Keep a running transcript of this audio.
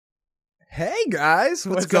Hey guys,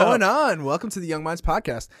 what's going on? Welcome to the Young Minds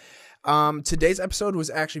Podcast. Today's episode was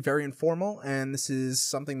actually very informal, and this is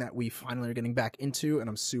something that we finally are getting back into, and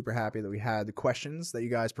I'm super happy that we had the questions that you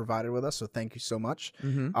guys provided with us, so thank you so much.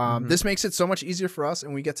 This makes it so much easier for us,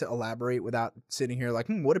 and we get to elaborate without sitting here like,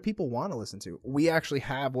 what do people want to listen to? We actually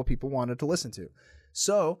have what people wanted to listen to.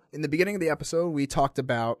 So, in the beginning of the episode, we talked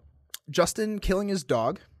about Justin killing his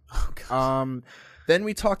dog. Then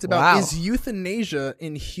we talked about, is euthanasia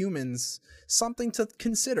in humans something to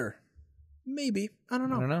consider? Maybe. I don't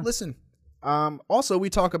know. Listen. Also, we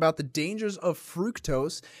talk about the dangers of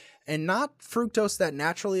fructose, and not fructose that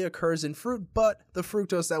naturally occurs in fruit, but the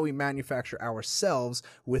fructose that we manufacture ourselves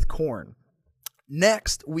with corn.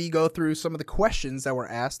 Next, we go through some of the questions that were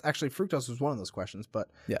asked. Actually, fructose was one of those questions, but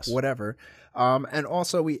yes, whatever. And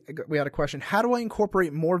also, we had a question: how do I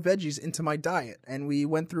incorporate more veggies into my diet? And we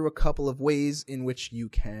went through a couple of ways in which you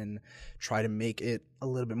can try to make it a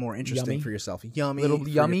little bit more interesting for yourself. Yummy, for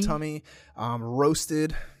your tummy,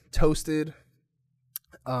 roasted, toasted,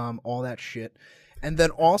 all that shit. And then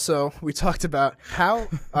also, we talked about how.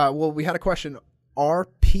 We had a question: are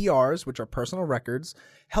PRs, which are personal records,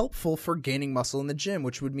 helpful for gaining muscle in the gym,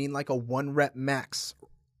 which would mean like a 1 rep max?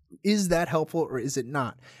 Is that helpful or is it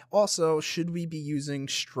not? Also, should we be using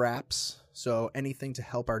straps? So anything to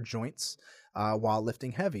help our joints while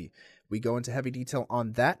lifting heavy. We go into heavy detail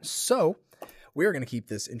on that. So we're going to keep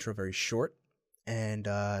this intro very short. And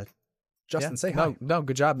Justin, say hi. No,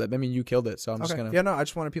 good job. I mean, you killed it, so I'm just going to... Yeah, no, I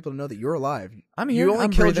just wanted people to know that you're alive. I'm here. You only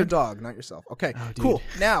killed your dog, not yourself. Okay, cool.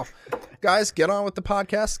 Now, guys, get on with the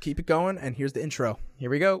podcast. Keep it going, and here's the intro. Here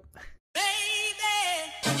we go.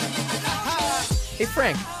 Hey,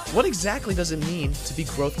 Frank, what exactly does it mean to be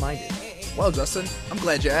growth-minded? Well, Justin, I'm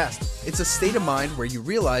glad you asked. It's a state of mind where you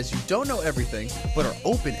realize you don't know everything, but are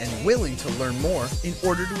open and willing to learn more in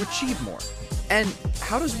order to achieve more. And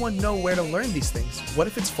how does one know where to learn these things? What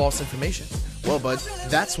if it's false information? Well, bud,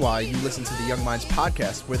 that's why you listen to the Young Minds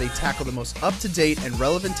Podcast, where they tackle the most up-to-date and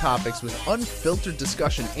relevant topics with unfiltered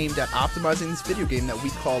discussion aimed at optimizing this video game that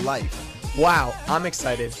we call life. Wow, I'm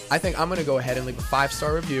excited. I think I'm going to go ahead and leave a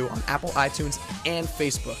 5-star review on Apple, iTunes, and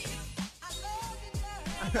Facebook.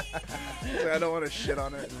 I don't want to shit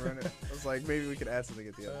on it and ruin it. I was like, maybe we could add something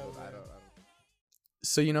at the end. I don't.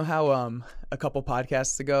 So you know how a couple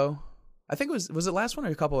podcasts ago, I think was it last one or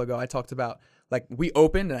a couple ago, I talked about, like, we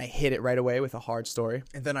opened and I hit it right away with a hard story.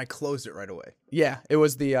 And then I closed it right away. Yeah, it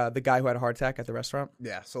was the guy who had a heart attack at the restaurant.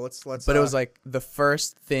 Yeah, so let's. But it was like the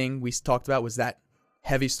first thing we talked about was that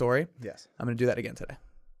heavy story. Yes. I'm going to do that again today.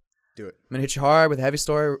 Do it. I'm going to hit you hard with a heavy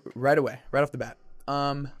story right away, right off the bat.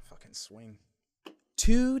 Fucking swing.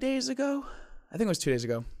 2 days ago, I think it was 2 days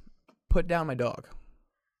ago, put down my dog.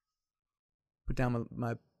 Put down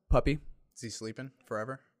my puppy. Is he sleeping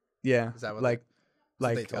forever? Yeah. Is that what like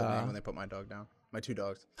they told me when they put my dog down? My 2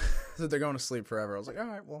 dogs. So they're going to sleep forever. I was like, all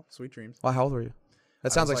right, well, sweet dreams. Well, how old were you?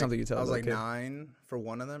 That sounds like something you tell. I was like 9 for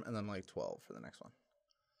one of them, and then like 12 for the next one.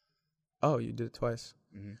 Oh, you did it twice.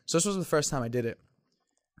 Mm-hmm. So this was the first time I did it,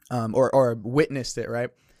 or witnessed it,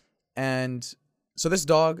 right? And so this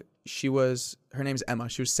dog, her name's Emma.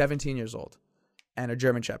 She was 17 years old, and a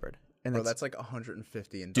German Shepherd. And that's like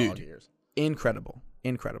 150 in dog years. Incredible,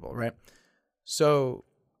 right? So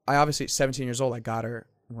I obviously, 17 years old, I got her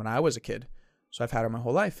when I was a kid, so I've had her my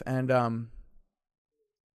whole life. And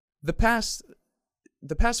the past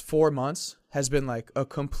 4 months has been like a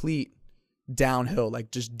complete downhill,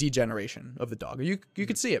 like just degeneration of the dog. You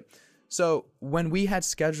could see it. So when we had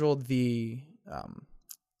scheduled the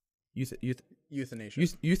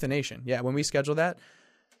euthanasia, yeah, when we scheduled that,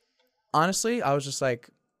 honestly, I was just like,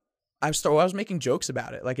 I was making jokes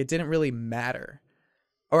about it. Like, it didn't really matter.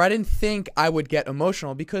 Or I didn't think I would get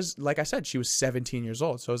emotional because, like I said, she was 17 years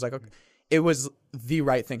old. So it was like, okay, it was the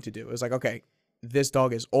right thing to do. It was like, okay, this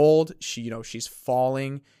dog is old. She's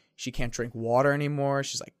falling. She can't drink water anymore.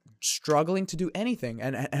 She's like struggling to do anything.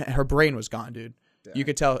 And her brain was gone, dude. Yeah. You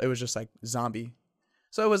could tell it was just like zombie.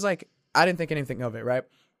 So it was like, I didn't think anything of it, right?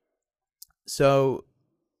 So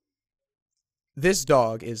this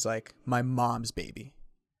dog is like my mom's baby.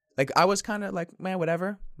 Like, I was kind of like, man,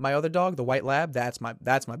 whatever. My other dog, the white lab, that's my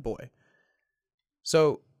boy.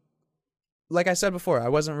 So, like I said before,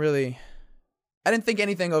 I didn't think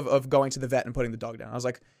anything of going to the vet and putting the dog down. I was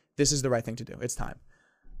like, this is the right thing to do. It's time.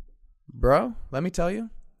 Bro, let me tell you,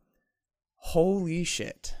 holy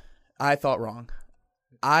shit. I thought wrong.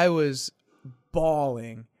 I was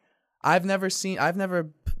bawling. I've never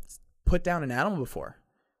put down an animal before.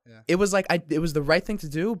 Yeah. It was like, it was the right thing to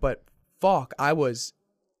do, but fuck, I was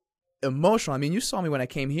emotional. I mean, you saw me when I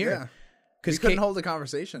came here. Yeah. Because you couldn't hold the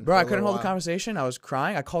conversation. Bro, I couldn't hold the conversation. I was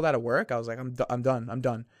crying. I called out of work. I was like, I'm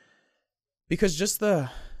done. because just we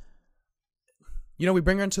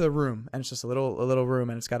bring her into the room, and it's just a little room,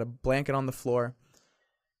 and it's got a blanket on the floor,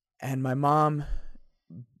 and my mom's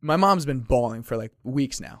been bawling for like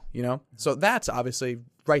weeks now, so that's obviously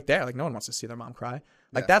right there. Like, no one wants to see their mom cry.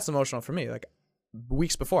 Like, that's emotional for me. Like,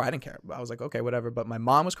 weeks before, I didn't care. I was like, okay, whatever. But my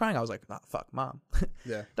mom was crying. I was like, oh, fuck, mom.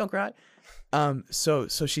 Yeah. Don't cry. So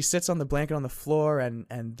she sits on the blanket on the floor,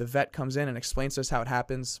 and the vet comes in and explains to us how it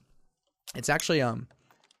happens. It's actually,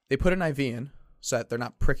 they put an IV in so that they're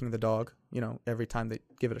not pricking the dog, every time they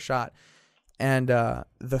give it a shot. And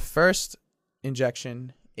the first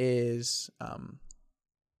injection is,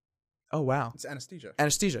 oh, wow. It's anesthesia.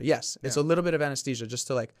 Anesthesia, yes. Yeah. It's a little bit of anesthesia just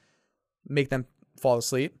to, like, make them fall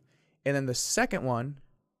asleep. And then the second one,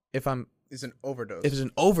 is an overdose. It was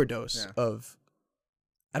an overdose of,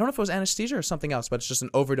 I don't know if it was anesthesia or something else, but it's just an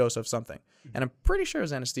overdose of something. Mm-hmm. And I'm pretty sure it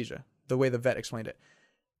was anesthesia, the way the vet explained it.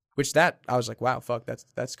 I was like, wow, fuck,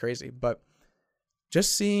 that's crazy. But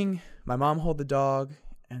just seeing my mom hold the dog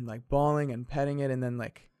and, like, bawling and petting it, and then,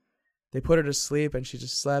 like, they put her to sleep and she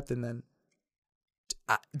just slept, and then,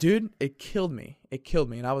 dude, it killed me.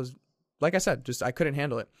 And I was, like I said, I couldn't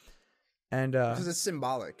handle it. And because it's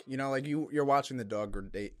symbolic, like you're watching the dog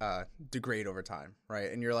degrade over time, right?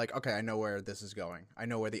 And you're like, okay, I know where this is going. I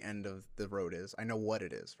know where the end of the road is. I know what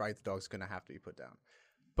it is, right? The dog's gonna have to be put down,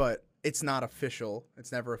 but it's not official.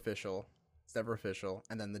 It's never official.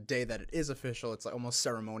 And then the day that it is official, it's like almost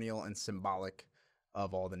ceremonial and symbolic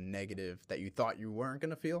of all the negative that you thought you weren't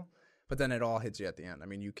gonna feel, but then it all hits you at the end. I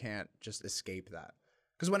mean, you can't just escape that,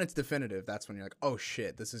 because when it's definitive, that's when you're like, oh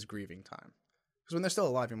shit, this is grieving time. Because when they're still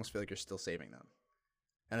alive, you almost feel like you're still saving them.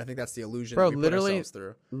 And I think that's the illusion that we put ourselves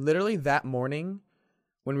through. Literally that morning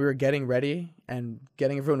when we were getting ready and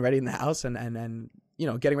getting everyone ready in the house and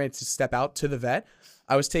getting ready to step out to the vet,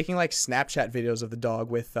 I was taking, like, Snapchat videos of the dog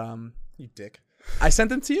with you dick. I sent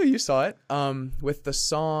them to you. You saw it. With the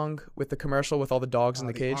song, with the commercial, with all the dogs in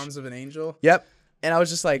the cage. Arms of an Angel. Yep. And I was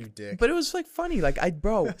just like, but it was, like, funny. Like,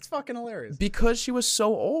 bro. It's fucking hilarious. Because she was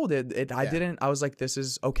so old. I was like, this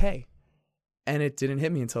is okay. And it didn't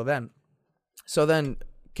hit me until then. So then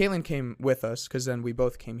Caitlin came with us, because then we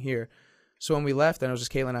both came here. So when we left, and it was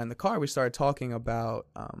just Caitlin and I in the car, we started talking about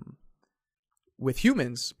with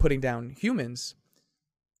humans, putting down humans.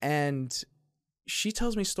 And she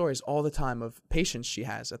tells me stories all the time of patients she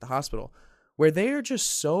has at the hospital where they are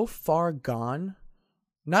just so far gone.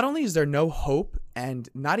 Not only is there no hope, and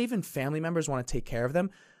not even family members want to take care of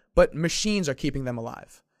them, but machines are keeping them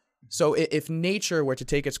alive. So if nature were to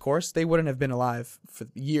take its course, they wouldn't have been alive for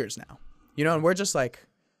years now. And we're just like,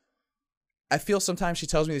 I feel sometimes she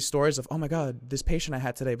tells me these stories of, oh my God, this patient I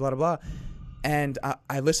had today, blah, blah, blah. And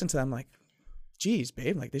I listen to them like, geez,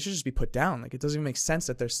 babe, like, they should just be put down. Like, it doesn't even make sense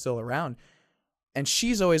that they're still around. And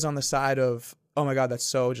she's always on the side of, oh my God, that's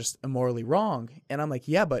so just immorally wrong. And I'm like,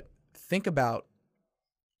 yeah, but think about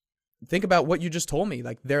what you just told me,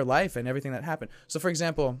 like, their life and everything that happened. So for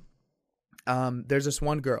example, there's this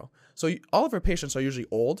one girl. So all of her patients are usually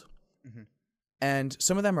old, mm-hmm. and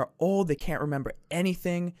some of them are old. They can't remember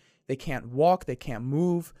anything. They can't walk. They can't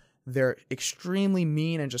move. They're extremely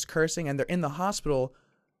mean and just cursing, and they're in the hospital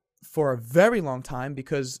for a very long time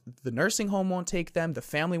because the nursing home won't take them. The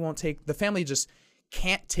family just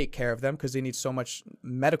can't take care of them because they need so much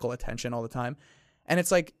medical attention all the time. And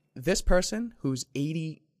it's like, this person who's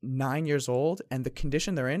 89 years old and the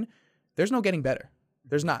condition they're in, there's no getting better.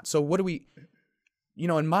 There's not. So what do we,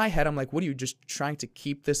 in my head, I'm like, what are you just trying to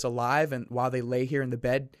keep this alive? And while they lay here in the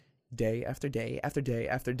bed day after day after day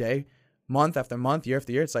after day, month after month, year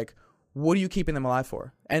after year, it's like, what are you keeping them alive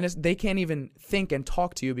for? And they can't even think and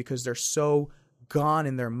talk to you because they're so gone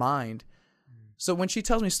in their mind. So when she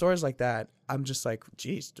tells me stories like that, I'm just like,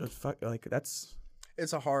 geez, fuck, like, that's.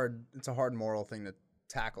 It's a hard moral thing to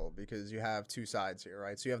tackle because you have two sides here,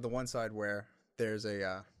 right? So you have the one side where there's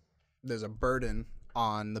a burden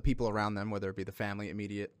on the people around them, whether it be the family,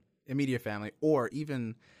 immediate family, or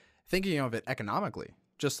even thinking of it economically,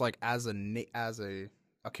 just like as a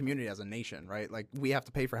community, as a nation, right? Like, we have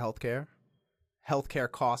to pay for healthcare. Healthcare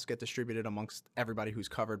costs get distributed amongst everybody who's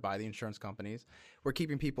covered by the insurance companies. We're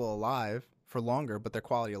keeping people alive for longer, but their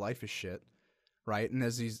quality of life is shit, right? And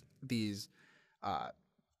there's these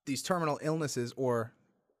terminal illnesses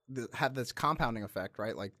have this compounding effect,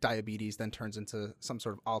 right? Like diabetes then turns into some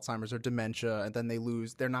sort of Alzheimer's or dementia, and then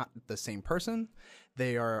they're not the same person.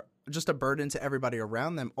 They are just a burden to everybody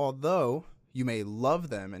around them, although you may love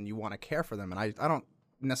them and you want to care for them. And I don't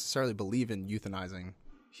necessarily believe in euthanizing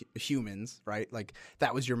humans, right? Like,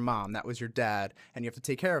 that was your mom, that was your dad, and you have to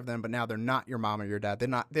take care of them, but now they're not your mom or your dad.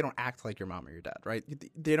 They don't act like your mom or your dad, right?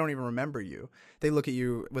 They don't even remember you. They look at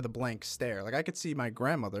you with a blank stare. Like, I could see my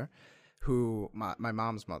grandmother who my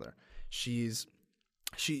mom's mother,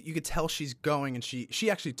 you could tell she's going, and she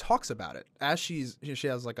actually talks about it as she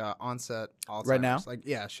has like a onset Alzheimer's. Right now? Like,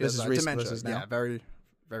 yeah, she This has is recent. dementia. This is now? Yeah, very,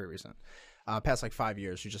 very recent. Past like 5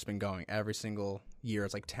 years, she's just been going every single year.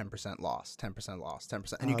 It's like 10% loss, 10% loss,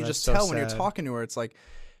 10%. And you can that's just so tell when you're sad. talking to her, it's like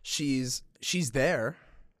she's there,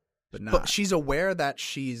 But not. but she's aware that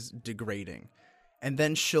she's degrading. And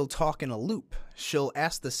then she'll talk in a loop. She'll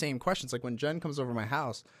ask the same questions. Like when Jen comes over to my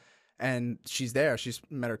house and she's there, she's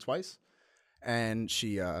met her twice. And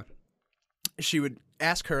she would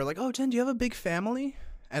ask her like, "Oh, Jen, do you have a big family?"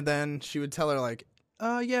 And then she would tell her like,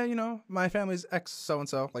 yeah, you know, my family's X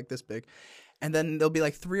so-and-so, like this big." And then there'll be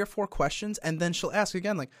like 3 or 4 questions. And then she'll ask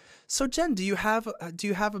again, like, "So Jen, do you have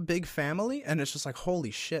a big family?" And it's just like,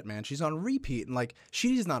 holy shit, man. She's on repeat. And like,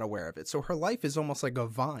 she's not aware of it. So her life is almost like a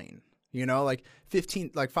Vine, you know, like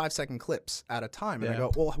 5-second clips at a time. And I Yeah.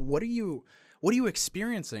 go, well, what are you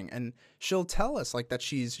experiencing? And she'll tell us like that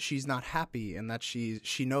she's not happy, and that she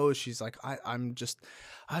knows, she's like,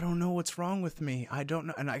 I don't know what's wrong with me. I don't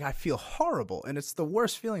know. And I feel horrible. And it's the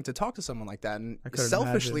worst feeling to talk to someone like that. And couldn't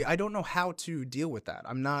selfishly, imagine. I don't know how to deal with that.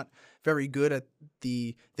 I'm not very good at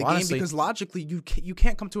the game, Honestly, because logically you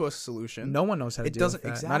can't come to a solution. No one knows how to It deal with doesn't- that.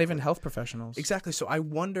 Not exactly. even health professionals. Exactly. So I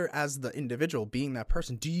wonder, as the individual being that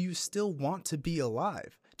person, do you still want to be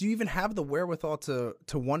alive? Do you even have the wherewithal to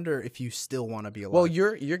wonder if you still want to be alive? Well,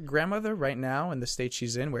 your grandmother right now in the state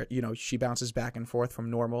she's in, where you know she bounces back and forth from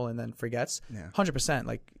normal and then forgets, Yeah. 100%.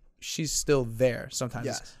 Like she's still there sometimes.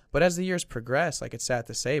 Yes. But as the years progress, like it's sad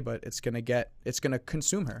to say, but it's gonna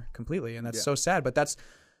consume her completely, and that's Yeah. so sad. But that's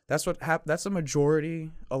a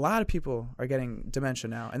majority. A lot of people are getting dementia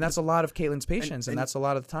now, and that's a lot of Caitlin's patients, and that's a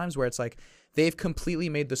lot of the times where it's like they've completely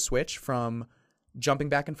made the switch from jumping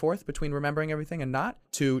back and forth between remembering everything and not,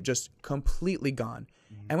 to just completely gone.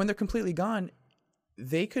 Mm-hmm. And when they're completely gone,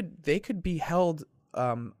 they could be held,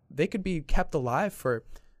 they could be kept alive for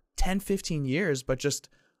 10, 15 years, but just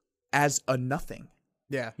as a nothing.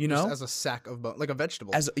 yeah, you just know? as a sack of bone, like a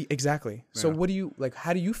vegetable. Exactly. So Yeah. what do you like?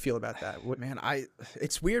 How do you feel about that? What, Man,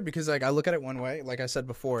 it's weird because like I look at it one way. Like I said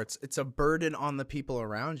before, it's a burden on the people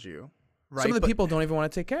around you. Right? some of the But people don't even want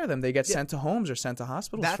to take care of them. They get sent to homes or sent to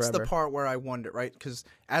hospitals that's forever. the part where I wonder, right? Because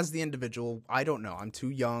as the individual, I don't know. I'm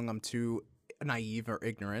too young. I'm too naive or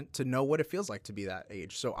ignorant to know what it feels like to be that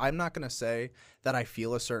age. So I'm not going to say that I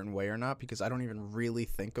feel a certain way or not, because I don't even really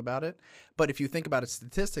think about it. But if you think about it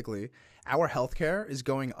statistically, our healthcare is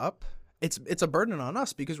going up. It's a burden on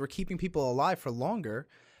us because we're keeping people alive for longer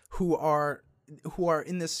who are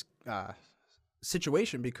in this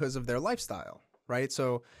situation because of their lifestyle, right?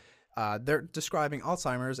 So they're describing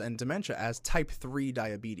Alzheimer's and dementia as type 3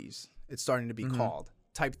 diabetes. It's starting to be called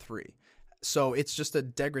type 3. So it's just a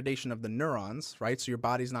degradation of the neurons, right? So your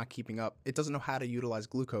body's not keeping up. It doesn't know how to utilize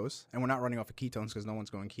glucose, and we're not running off of ketones because no one's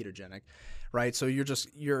going ketogenic, right? So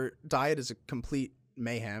your diet is a complete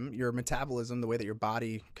mayhem. Your metabolism, the way that your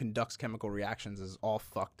body conducts chemical reactions, is all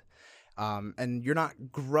fucked. And you're not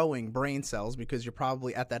growing brain cells because you're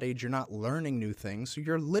probably at that age, you're not learning new things. So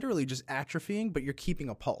you're literally just atrophying, but you're keeping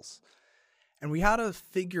a pulse. And we had to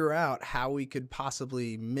figure out how we could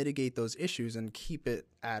possibly mitigate those issues and keep it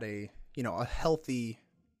at a healthy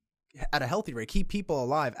rate, keep people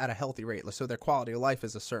alive at a healthy rate, so their quality of life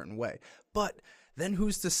is a certain way. But then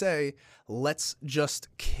who's to say, let's just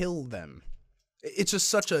kill them? It's just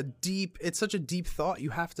such a deep thought. You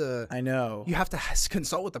have to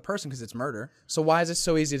consult with the person because it's murder. So why is it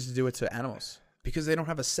so easy to do it to animals? Because they don't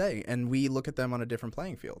have a say, and we look at them on a different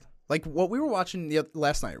playing field. Like what we were watching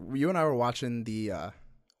last night. You and I were watching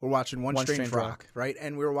One Strange Rock, right?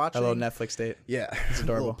 And we were watching Hello, Netflix date. Yeah, It's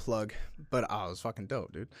adorable. Little plug, but it was fucking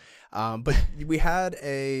dope, dude. But we had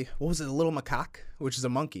a little macaque, which is a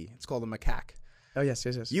monkey. It's called a macaque. Oh yes.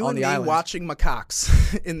 You On and the me island. watching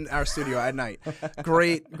macaques in our studio at night.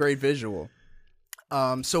 Great visual.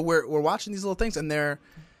 So we're watching these little things, and they're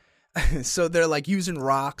like using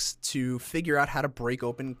rocks to figure out how to break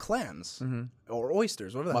open clams or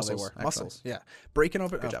oysters, whatever the hell they Mussels, were. actually. Mussels, yeah. Breaking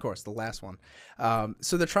open, of course, the last one.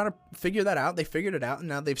 So they're trying to figure that out. They figured it out, and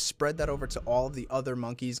now they've spread that over to all of the other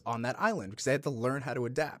monkeys on that island because they had to learn how to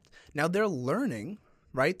adapt. Now they're learning,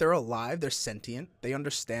 right? They're alive. They're sentient. They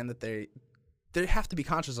understand that they have to be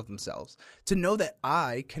conscious of themselves to know that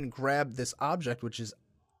I can grab this object, which is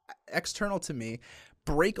external to me,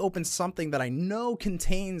 break open something that I know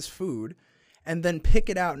contains food, and then pick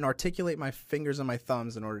it out and articulate my fingers and my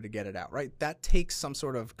thumbs in order to get it out, right? That takes some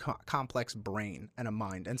sort of complex brain and a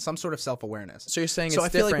mind and some sort of self-awareness. So you're saying So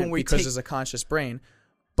it's I feel like different when we because take- there's a conscious brain,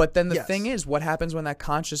 But then the Yes. thing is, what happens when that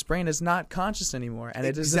conscious brain is not conscious anymore, and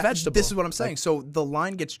it is a vegetable? This is what I'm saying. So the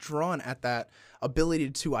line gets drawn at that ability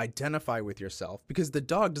to identify with yourself, because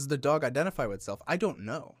does the dog identify with itself? I don't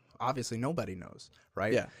know. Obviously, nobody knows,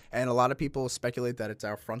 right? Yeah. And a lot of people speculate that it's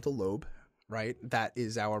our frontal lobe, right? That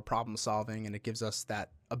is our problem solving, and it gives us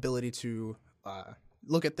that ability to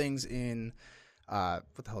look at things in what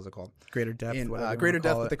the hell is it called? Greater depth. In whatever you greater wanna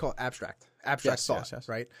depth, call what it. they call abstract Yes, thought, yes.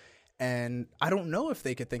 right? And I don't know if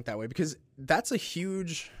they could think that way, because that's a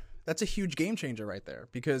huge game changer right there.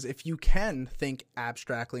 Because if you can think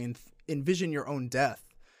abstractly and envision your own death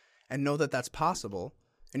and know that that's possible,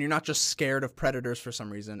 and you're not just scared of predators for some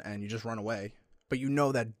reason and you just run away, but you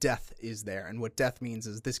know that death is there, and what death means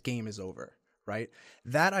is this game is over, right?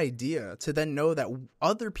 That idea, to then know that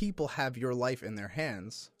other people have your life in their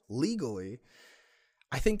hands legally,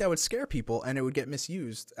 I think that would scare people, and it would get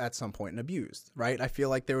misused at some point and abused, right? I feel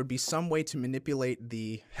like there would be some way to manipulate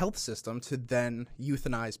the health system to then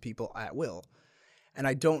euthanize people at will. And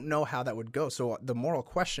I don't know how that would go. So the moral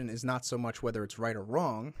question is not so much whether it's right or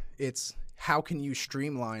wrong. It's how can you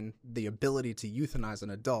streamline the ability to euthanize an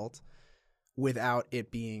adult without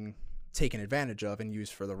it being taken advantage of and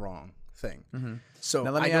used for the wrong thing. Mm-hmm. So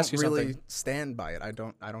Now, let me I ask don't you really something. stand by it. I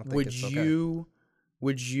don't think Would it's okay.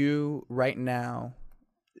 would you right now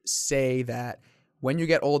say that when you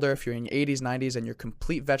get older, if you're in your 80s, 90s, and you're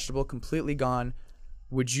complete vegetable, completely gone,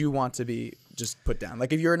 would you want to be just put down?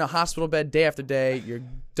 Like if you're in a hospital bed day after day, you're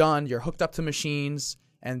done, you're hooked up to machines,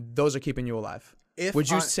 and those are keeping you alive. Would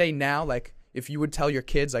you say now, like if you would tell your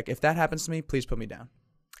kids, like if that happens to me, please put me down?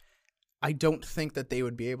 I don't think that they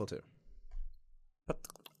would be able to.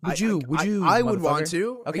 Would you? I would want motherfucker?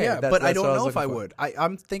 to. Okay, yeah, that's but I what don't was know if I looking for. would.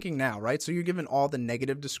 I'm thinking now, right? So you're given all the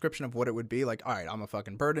negative description of what it would be. Like, all right, I'm a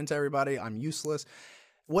fucking burden to everybody. I'm useless.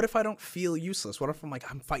 What if I don't feel useless? What if I'm like,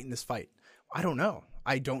 I'm fighting this fight? I don't know.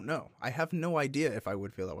 I don't know. I have no idea if I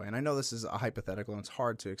would feel that way. And I know this is a hypothetical and it's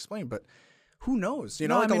hard to explain, but who knows? You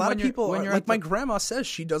know, No, like I mean, a lot when of you're- people, when you're like at my the- grandma says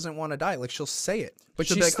she doesn't want to die. Like she'll say it, but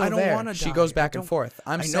she'll She's be like, still I don't there. want to die. She goes back I and don't- forth.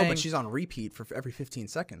 I know, saying, but she's on repeat for every 15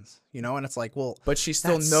 seconds, you know? And it's like, well, but she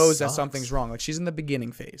still that knows that sucks. something's wrong. Like she's in the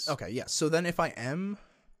beginning phase. Okay, yeah. So then if I am,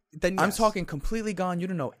 then I'm yes. talking completely gone. You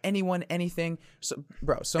don't know anyone, anything. So,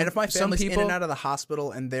 bro, And if my some family's people, in and out of the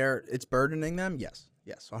hospital and it's burdening them, yes,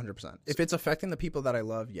 100%. If it's affecting the people that I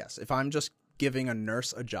love, yes. If I'm just giving a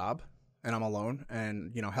nurse a job and I'm alone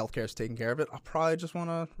and, you know, healthcare is taking care of it, I'll probably just want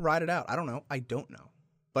to ride it out. I don't know.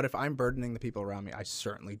 But if I'm burdening the people around me, I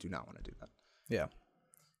certainly do not want to do that. yeah,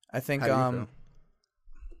 I think How do you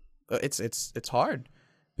feel? it's hard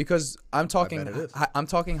because I'm talking bet it is. I'm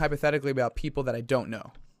talking hypothetically about people that I don't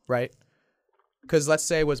know, right? Because let's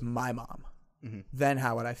say it was my mom, then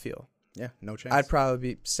how would I feel? Yeah, no chance. I'd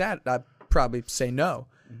probably be sad. I'd probably say no.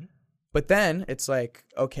 But then it's like,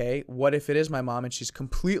 okay, what if it is my mom and she's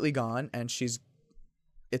completely gone and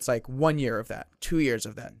it's like 1 year of that, 2 years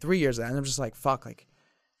of that, 3 years of that. And I'm just like, fuck, like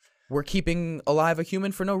we're keeping alive a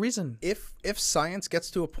human for no reason. If science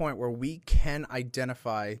gets to a point where we can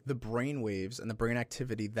identify the brain waves and the brain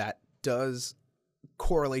activity that does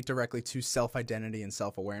correlate directly to self-identity and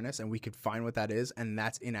self-awareness, and we could find what that is, and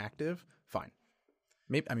that's inactive, fine.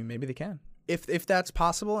 Maybe they can. If that's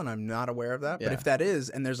possible, and I'm not aware of that, but Yeah. if that is,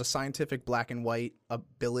 and there's a scientific black and white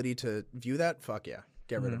ability to view that, fuck yeah,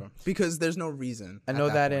 get rid of them, because there's no reason. I at know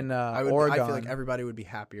that point. in I Oregon, feel like everybody would be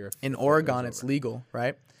happier. in if it Oregon, was it's over. legal,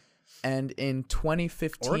 right? And in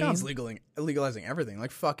 2015, Oregon's legalizing everything.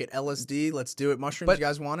 Like fuck it, LSD, let's do it. Mushrooms, But you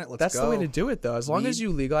guys want it? Let's that's go. the way to do it, though. As long as Weed.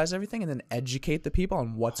 you legalize everything and then educate the people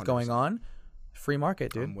on what's going on, free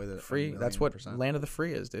market, dude. I'm with it a Free. That's what million%. land of the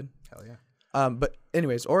free is, dude. Hell yeah. But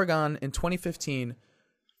anyways, Oregon in 2015,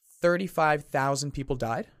 35,000 people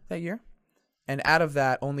died that year, and out of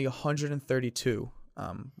that, only 132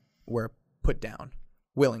 were put down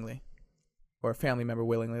willingly, or a family member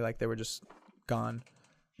willingly, like they were just gone.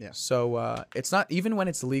 Yeah. So it's not, even when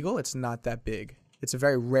it's legal, it's not that big. It's a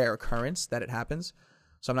very rare occurrence that it happens.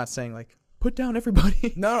 So I'm not saying like put down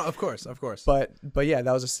everybody. No, of course. But yeah,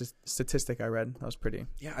 that was a statistic I read. That was pretty.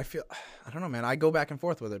 Yeah, I don't know, man. I go back and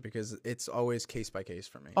forth with it because it's always case by case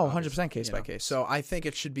for me. Oh, obviously, 100% case you by know? case. So I think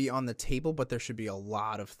it should be on the table, but there should be a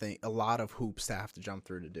lot of hoops to have to jump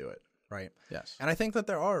through to do it, right? Yes. And I think that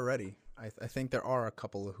there are already. I think there are a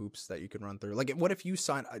couple of hoops that you can run through. Like, what if you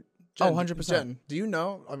sign? Jen, 100%. Jen, do you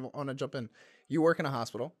know? I want to jump in. You work in a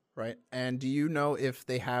hospital, right? And do you know if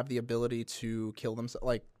they have the ability to kill themselves,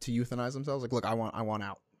 like to euthanize themselves? Like, look, I want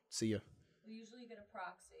out. See ya. We usually get a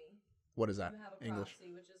proxy. What is that? You have a English.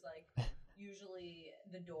 proxy, which is like usually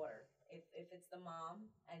the daughter if it's the mom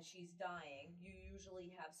and she's dying, you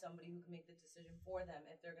usually have somebody who can make the decision for them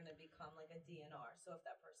if they're going to become like a DNR. So if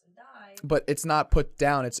that person dies, But it's not put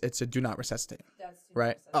down. It's a do not resuscitate. that's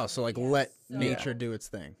Right. Oh, so like let So- nature do its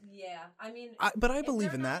thing. Yeah, I mean, But I if believe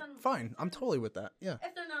they're in not that. on- Fine, I'm totally with that. Yeah.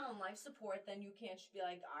 if they're not on life support, then you can't just be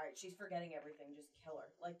like, all right, she's forgetting everything, just kill her.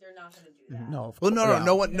 Like they're not going to do that. No. Well, no, yeah.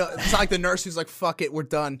 no one. No, it's not like the nurse who's like, "Fuck it, we're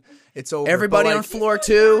done. It's over." Everybody But, on like, floor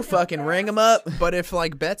 2, fucking ring them up. But if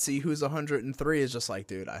like Betsy, who's 103, is just like,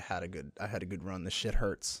 dude, I had a good run. This shit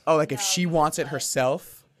hurts. Oh, like if No, she because, wants it like-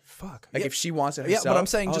 herself. Fuck. Like yeah. if she wants it Yeah, herself. but I'm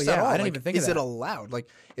saying just oh, at yeah, all. I didn't like, even think of is that. it allowed? Like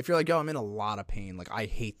if you're like, yo, I'm in a lot of pain. Like I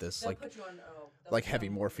hate this. They'll Like put you on they'll like put you heavy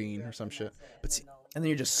on morphine or Levitra, some and shit. that's it, But and see- then they'll- And then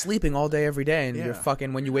you're just sleeping all day every day, and Yeah. you're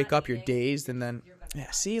fucking. When you You're wake not up, you're eating, dazed, and then you're gonna-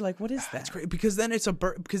 yeah. See, like what is that? That's great because then it's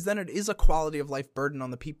because then it is a quality of life burden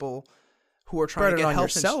on the people who are trying Burden to get on health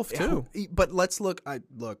yourself, too. But let's look.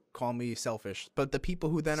 Call me selfish, but the people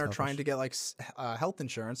who then are trying to get like health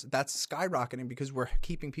insurance, that's skyrocketing because we're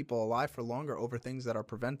keeping people alive for longer over things that are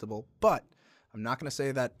preventable. But I'm not going to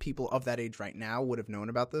say that people of that age right now would have known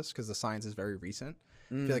about this because the science is very recent.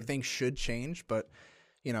 I feel like things should change, but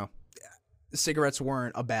you know, cigarettes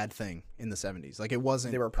weren't a bad thing in the 70s. Like it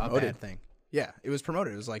wasn't They were a promoted. bad thing. Yeah, it was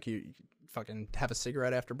promoted. It was like you fucking have a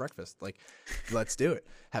cigarette after breakfast. Like, let's do it.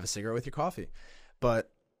 Have a cigarette with your coffee.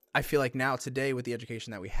 But I feel like now today with the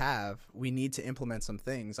education that we have, we need to implement some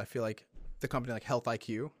things. I feel like the company like Health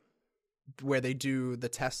IQ, where they do the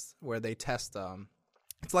tests, where they test,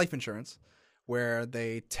 it's life insurance, where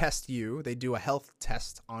they test you, they do a health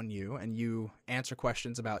test on you, and you answer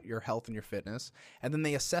questions about your health and your fitness, and then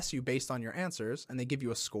they assess you based on your answers, and they give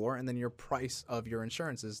you a score, and then your price of your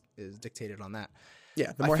insurance is dictated on that.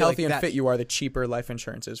 Yeah, the I more feel healthy like and that- fit you are, the cheaper life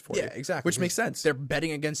insurance is for you. Yeah, exactly. Which makes sense. They're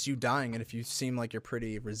betting against you dying, and if you seem like you're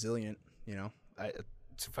pretty resilient, you know,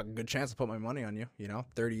 it's a fucking good chance to put my money on you. You know,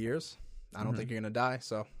 30 years. I don't think you're gonna die,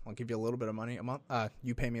 so I'll give you a little bit of money a month.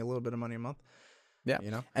 You pay me a little bit of money a month. Yeah.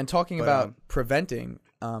 You know. And talking But, about preventing,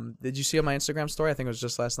 did you see on my Instagram story? I think it was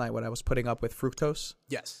just last night what I was putting up with fructose.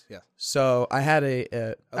 Yes. Yeah. So I had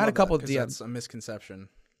I had a couple of DMs. That's a misconception.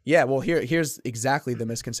 Yeah, well, here's exactly the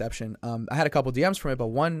misconception. I had a couple DMs from it, but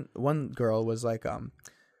one girl was like,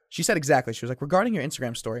 she said exactly. She was like, regarding your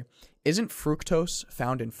Instagram story, isn't fructose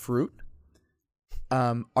found in fruit?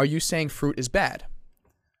 Are you saying fruit is bad?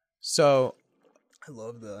 So I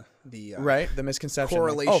love the right, the misconception.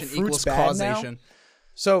 correlation like, oh, fruit's equals bad now? causation.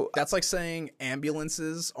 So That's like saying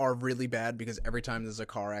ambulances are really bad because every time there's a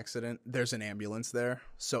car accident, there's an ambulance there.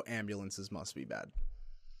 So ambulances must be bad.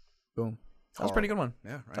 boom, that was a pretty good one.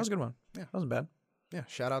 Yeah, right. That was a good one. Yeah. That wasn't bad. Yeah,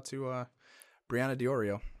 shout out to Brianna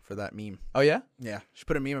Diorio for that meme. Oh yeah. Yeah, she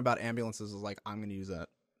put a meme about ambulances. Was like, I'm going to use that,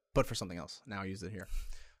 but for something else. Now I use it here.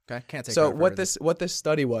 Okay, can't take. So credit for everything. what this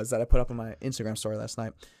study was that I put up on my Instagram story last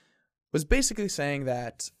night was basically saying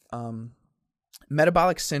that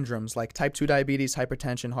metabolic syndromes like type 2 diabetes,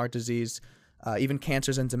 hypertension, heart disease, even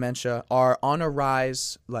cancers and dementia are on a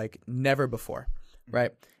rise like never before,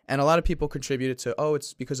 right? And a lot of people contributed to,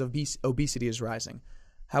 it's because obesity is rising.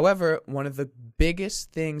 However, one of the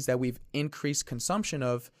biggest things that we've increased consumption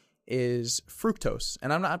of is fructose.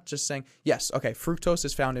 And I'm not just saying, yes, okay, fructose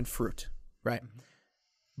is found in fruit, right?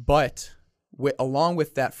 But along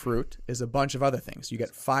with that fruit is a bunch of other things. You get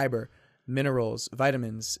fiber, minerals,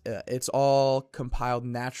 vitamins. It's all compiled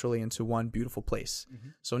naturally into one beautiful place.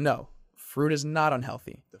 So no, fruit is not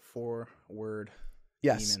unhealthy. The 4-word.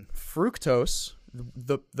 Yes, demon. fructose,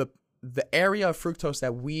 the area of fructose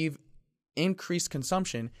that we've increased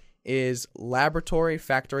consumption is laboratory,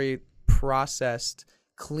 factory processed,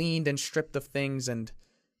 cleaned and stripped of things and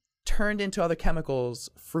turned into other chemicals,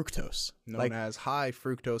 fructose. Known as high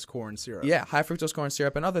fructose corn syrup. Yeah, high fructose corn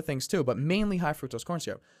syrup and other things too, but mainly high fructose corn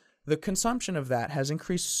syrup. The consumption of that has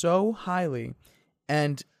increased so highly,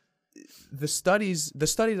 and the studies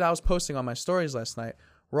that I was posting on my stories last night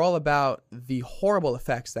were all about the horrible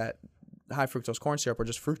effects that high fructose corn syrup, or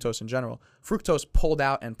just fructose in general, fructose pulled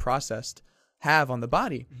out and processed, have on the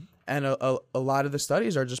body. And a lot of the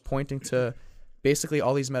studies are just pointing to basically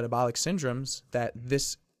all these metabolic syndromes that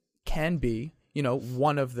this can be,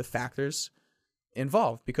 one of the factors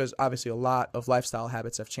involved, because obviously a lot of lifestyle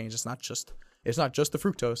habits have changed. It's not just the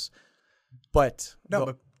fructose, but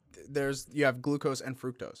But you have glucose and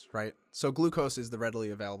fructose, right? So glucose is the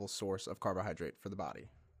readily available source of carbohydrate for the body,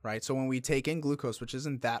 right? So when we take in glucose, which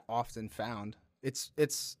isn't that often found, it's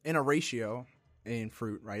in a ratio in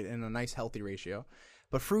fruit, right? In a nice healthy ratio.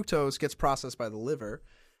 But fructose gets processed by the liver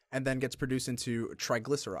and then gets produced into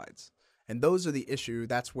triglycerides. And those are the issue.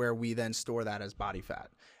 That's where we then store that as body fat.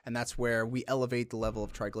 And that's where we elevate the level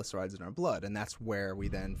of triglycerides in our blood. And that's where we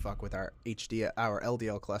then fuck with our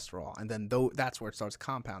LDL cholesterol. And then that's where it starts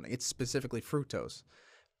compounding. It's specifically fructose.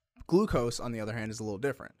 Glucose, on the other hand, is a little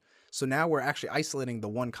different. So now we're actually isolating the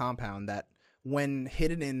one compound that, when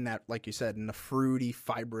hidden in that, like you said, in a fruity,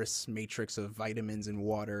 fibrous matrix of vitamins and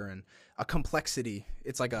water and a complexity,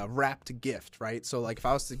 it's like a wrapped gift, right? So like if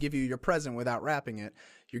I was to give you your present without wrapping it,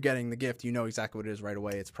 you're getting the gift, you know exactly what it is right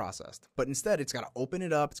away, it's processed. But instead, it's got to open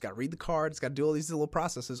it up, it's got to read the card, it's got to do all these little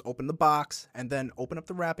processes, open the box, and then open up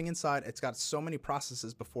the wrapping inside. It's got so many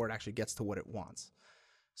processes before it actually gets to what it wants,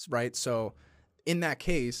 right? So in that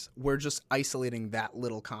case, we're just isolating that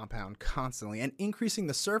little compound constantly and increasing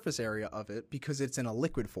the surface area of it because it's in a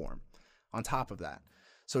liquid form on top of that.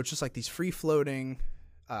 So it's just like these free-floating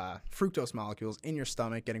fructose molecules in your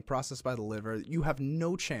stomach getting processed by the liver. You have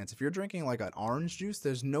no chance. If you're drinking like an orange juice,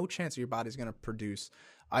 there's no chance your body's going to produce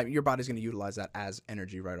your body's going to utilize that as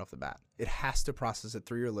energy right off the bat. It has to process it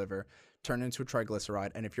through your liver, turn it into a triglyceride.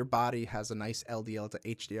 And if your body has a nice LDL to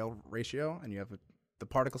HDL ratio and you have the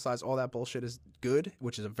particle size, all that bullshit is good,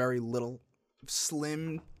 which is a very little,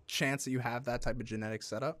 slim chance that you have that type of genetic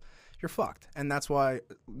setup, you're fucked. And that's why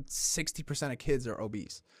 60% of kids are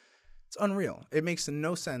obese. It's unreal. It makes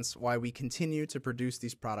no sense why we continue to produce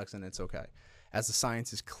these products and it's okay, as the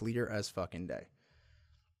science is clear as fucking day.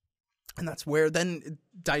 And that's where then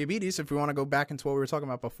diabetes, if we want to go back into what we were talking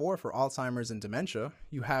about before for Alzheimer's and dementia,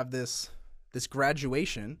 you have this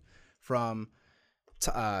graduation from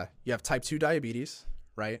you have type 2 diabetes,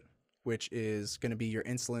 right, which is going to be your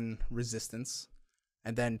insulin resistance,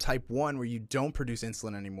 and then type 1 where you don't produce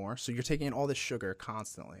insulin anymore, so you're taking in all this sugar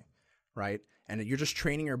constantly, right, and you're just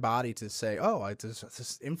training your body to say, oh, there's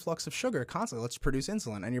this influx of sugar constantly, let's produce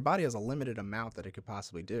insulin, and your body has a limited amount that it could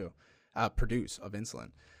possibly produce of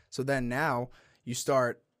insulin. So then now you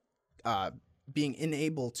start being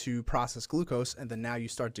unable to process glucose, and then now you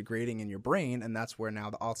start degrading in your brain, and that's where now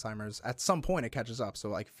the Alzheimer's, at some point it catches up. So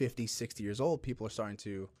like 50, 60 years old, people are starting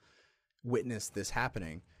to witness this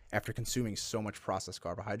happening after consuming so much processed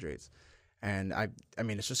carbohydrates. And I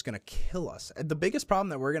mean, it's just going to kill us. And the biggest problem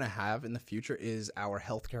that we're going to have in the future is our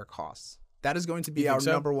healthcare costs. That is going to be our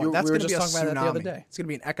number one. That's going to be a tsunami. The other day. It's going to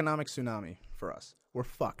be an economic tsunami for us. We're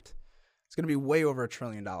fucked. It's going to be way over $1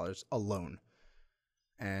 trillion alone.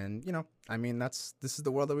 And, you know, I mean, this is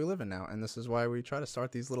the world that we live in now. And this is why we try to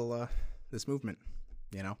start these little, this movement,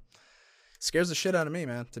 you know. Scares the shit out of me,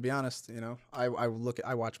 man, to be honest. You know, I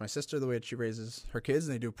watch my sister, the way she raises her kids,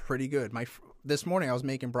 and they do pretty good. This morning I was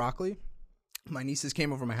making broccoli. My nieces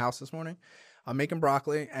came over to my house this morning. I'm making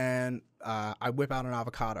broccoli, and I whip out an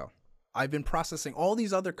avocado. I've been processing all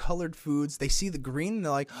these other colored foods. They see the green, and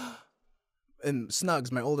they're like, and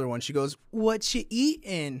Snugs, my older one, she goes, "What you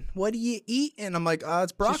eating? What are you eating?" I'm like,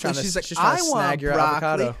 "It's broccoli." She's like, "I want broccoli."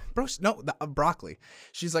 Avocado. Bro, no, broccoli.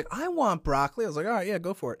 She's like, "I want broccoli." I was like, "All right, yeah,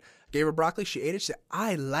 go for it." Gave her broccoli. She ate it. She said,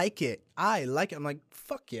 "I like it. I like it." I'm like,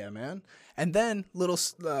 "Fuck yeah, man." And then little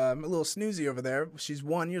Snoozy over there, she's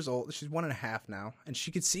 1 year old. She's 1.5 now. And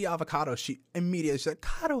she could see avocado. She's like,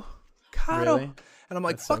 "Cado. Really? And I'm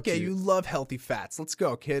like, that's fuck so yeah, you love healthy fats. Let's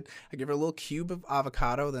go, kid. I give her a little cube of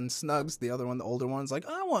avocado. Then Snugs, the other one, the older one's like,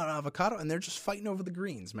 I want avocado. And they're just fighting over the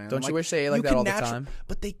greens, man. Don't you wish they ate like that all the time?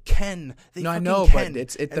 But they can. No, I know, but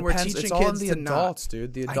it depends. It's all on the adults,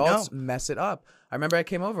 dude. The adults mess it up. I remember I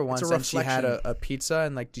came over once and she had a pizza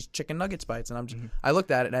and like these chicken nuggets bites. And I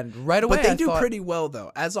looked at it and right away But they do pretty well,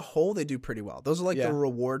 though. As a whole, they do pretty well. Those are like the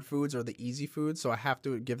reward foods or the easy foods. So I have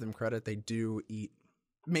to give them credit. They do eat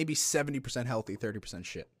maybe 70% healthy, 30%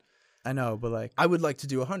 shit. I know, but like I would like to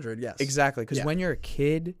do 100, yes. Exactly, because when you're a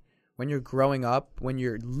kid, when you're growing up, when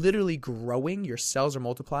you're literally growing, your cells are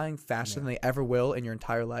multiplying faster than they ever will in your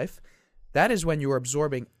entire life. That is when you're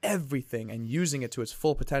absorbing everything and using it to its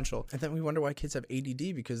full potential. And then we wonder why kids have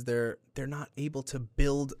ADD, because they're not able to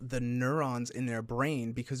build the neurons in their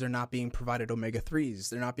brain because they're not being provided omega-3s.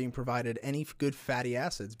 They're not being provided any good fatty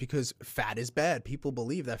acids because fat is bad. People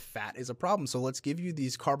believe that fat is a problem. So let's give you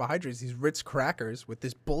these carbohydrates, these Ritz crackers with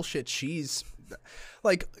this bullshit cheese.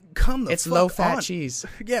 Like, come the it's fuck low-fat on. cheese.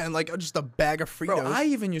 Yeah, and like just a bag of Fritos. Bro, I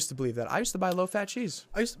even used to believe that. I used to buy low-fat cheese.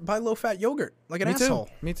 I used to buy low-fat yogurt like an asshole.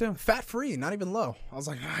 Me too. Fat-free, not even low. I was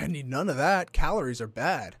like, I need none of that. Calories are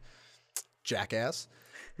bad. Jackass.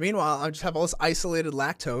 Meanwhile, I just have all this isolated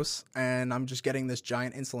lactose, and I'm just getting this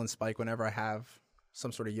giant insulin spike whenever I have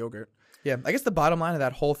some sort of yogurt. Yeah, I guess the bottom line of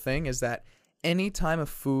that whole thing is that any time a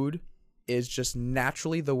food is just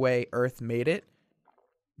naturally the way Earth made it,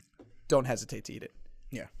 don't hesitate to eat it.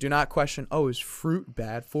 Yeah. Do not question, is fruit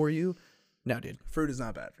bad for you? No, dude. Fruit is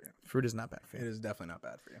not bad for you. Fruit is not bad for It you. is definitely not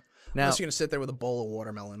bad for you. Now, Unless you're gonna sit there with a bowl of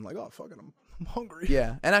watermelon, like, oh fucking, I'm hungry.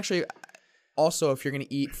 yeah, and actually, also if you're gonna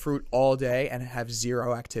eat fruit all day and have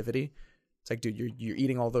zero activity, it's like, dude, you're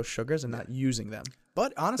eating all those sugars and not using them.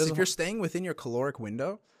 But honestly, There's if you're staying within your caloric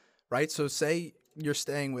window, right? So say you're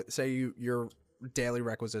staying with, your daily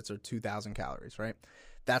requisites are 2,000 calories, right?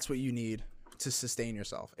 That's what you need to sustain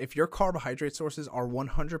yourself. If your carbohydrate sources are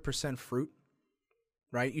 100% fruit,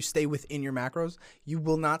 right? You stay within your macros, you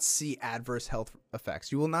will not see adverse health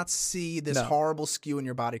effects. You will not see this horrible skew in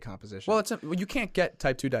your body composition. Well, you can't get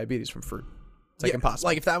type 2 diabetes from fruit. It's like impossible.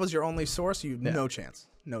 Like if that was your only source, no chance.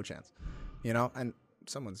 No chance. You know, and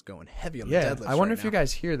someone's going heavy on the deadlifts. I wonder right if you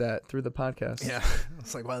guys hear that through the podcast. Yeah.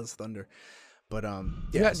 It's like, wow, it's thunder. But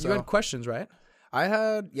you had questions, right? I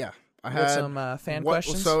had some fan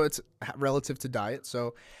questions. So it's relative to diet.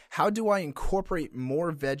 So how do I incorporate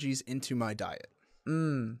more veggies into my diet?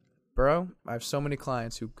 Bro, I have so many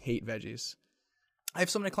clients who hate veggies. I have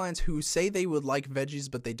so many clients who say they would like veggies,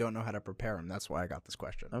 but they don't know how to prepare them. That's why I got this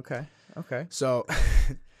question. Okay. So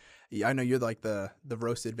yeah, I know you're like the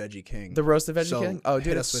roasted veggie king. The roasted veggie king? Oh,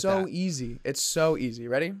 dude, it's so easy. It's so easy.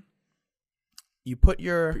 Ready? You put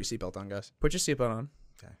your seatbelt on, guys. Put your seatbelt on.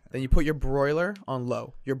 Okay. Then you put your broiler on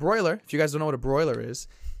low. Your broiler, if you guys don't know what a broiler is,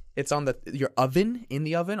 it's on your oven, in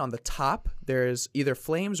the oven on the top. There's either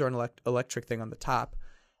flames or an electric thing on the top,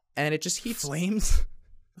 and it just heats. Flames?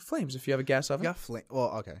 Flames if you have a gas oven. You got flame. Well,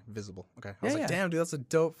 okay, visible. Okay, I was Yeah, like, yeah. damn, dude, that's a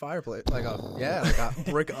dope fireplace. Like a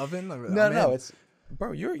brick oven. No, it's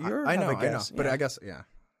bro. You're I know, have a gas, but yeah. I guess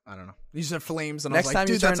I don't know. You said flames, and Next I was time like,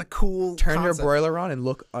 you dude, that's a cool. turn concept. your broiler on and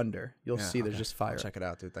look under. You'll Yeah, see there's just fire. I'll check it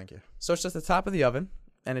out, dude. Thank you. So it's just the top of the oven,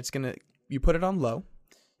 and you put it on low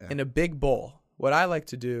in a big bowl. What I like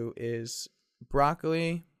to do is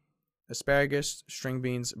broccoli, asparagus, string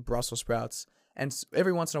beans, Brussels sprouts, and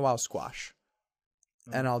every once in a while squash.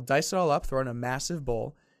 And I'll dice it all up, throw it in a massive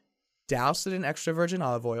bowl, douse it in extra virgin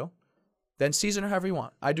olive oil, then season it however you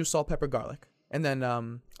want. I do salt, pepper, garlic, and then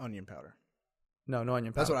Onion powder. no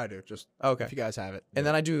onion powder. That's what I do. Just Okay. if you guys have it. And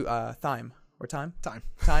then I do thyme or thyme. Thyme.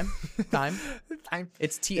 Thyme. Thyme.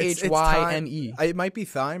 It's It's THYME. It might be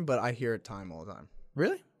thyme, but I hear it thyme all the time.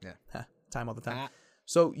 Really? Yeah. Huh, thyme all the time. Ah.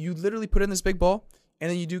 So you literally put it in this big bowl, and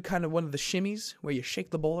then you do kind of one of the shimmies where you shake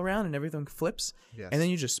the bowl around and everything flips. Yes. And then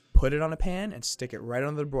you just put it on a pan and stick it right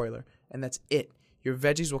under the broiler, and that's it. Your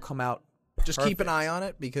veggies will come out Just keep an perfect. eye on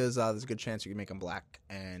it because there's a good chance you can make them black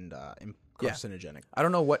and carcinogenic. I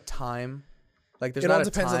don't know what time. Like there's It not all a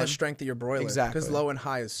depends on the time. strength of your broiler. Exactly. Because low and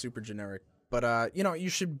high is super generic. But, you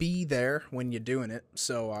should be there when you're doing it.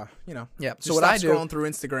 So, Yeah. Just So what stop I do. scrolling through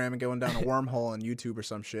Instagram and going down a wormhole on YouTube or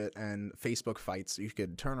some shit and Facebook fights. You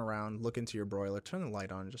could turn around, look into your broiler, turn the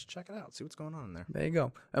light on, and just check it out. See what's going on in there. There you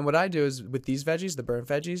go. And what I do is with these veggies, the burnt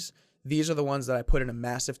veggies, these are the ones that I put in a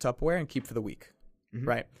massive Tupperware and keep for the week. Mm-hmm.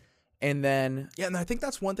 Right. And then Yeah, and I think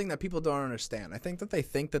that's one thing that people don't understand. I think that they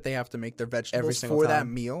think that they have to make their vegetables single for that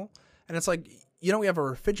time. meal. And it's like, we have a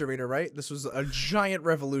refrigerator, right? This was a giant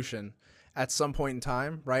revolution at some point in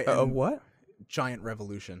time, right? And what? Giant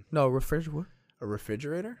revolution. No, refrigerator. A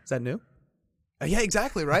refrigerator? Is that new? Yeah,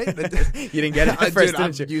 exactly, right? You didn't get it at first, Dude,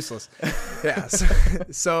 I'm didn't you? useless. Yeah.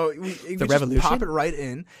 So you just revolution? pop it right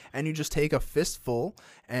in, and you just take a fistful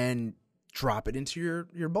and drop it into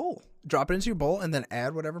your bowl. Drop it into your bowl, and then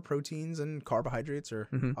add whatever proteins and carbohydrates or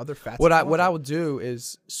other fats. What you I want. will do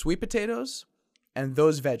is sweet potatoes and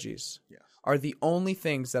those veggies are the only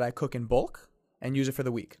things that I cook in bulk and use it for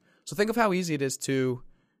the week. So think of how easy it is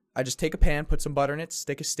I just take a pan, put some butter in it,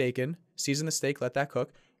 stick a steak in, season the steak, let that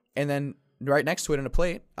cook, and then right next to it in a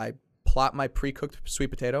plate, I plop my pre-cooked sweet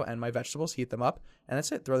potato and my vegetables, heat them up, and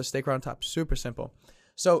that's it. Throw the steak right on top. Super simple.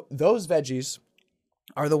 So those veggies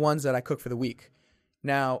are the ones that I cook for the week.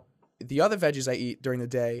 Now, the other veggies I eat during the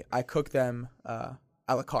day, I cook them a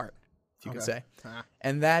la carte, if you can say.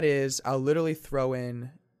 And that is, I'll literally throw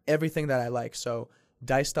in everything that I like. So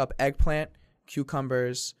diced up eggplant,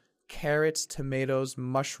 cucumbers, carrots, tomatoes,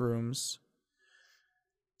 mushrooms,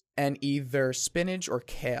 and either spinach or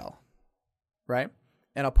kale, right?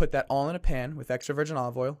 And I'll put that all in a pan with extra virgin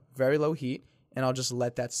olive oil, very low heat, and I'll just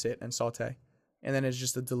let that sit and saute. And then it's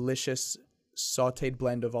just a delicious sauteed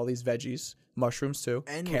blend of all these veggies, mushrooms too,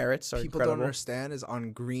 And carrots are people incredible. don't understand is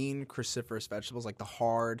on green cruciferous vegetables, like the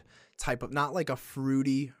hard type of, not like a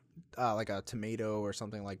fruity, like a tomato or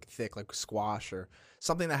something like thick, like squash or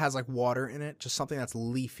something that has like water in it, just something that's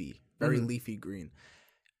leafy, very leafy green.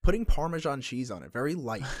 Putting Parmesan cheese on it, very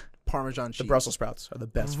light Parmesan cheese. The Brussels sprouts are the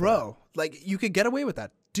best. Bro, like you could get away with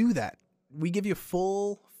that. Do that. We give you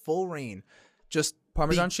full reign. Just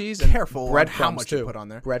Parmesan Be cheese and careful on breadcrumbs how much too. you put on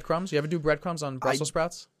there. Breadcrumbs. You ever do breadcrumbs on Brussels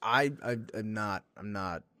sprouts? I'm not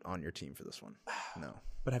on your team for this one. No.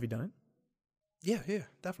 But have you done it? Yeah,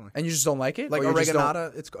 definitely. And you just don't like it? Like or you just don't-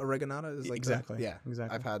 oreganata, it's oreganata is like Exactly. that. Yeah,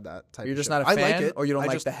 exactly. I've had that type. You're of just shit. not a I fan, like it. or you don't I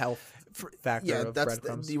like just, the health factor yeah, of that's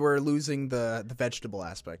breadcrumbs. you were losing the vegetable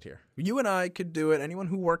aspect here. You and I could do it. Anyone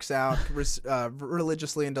who works out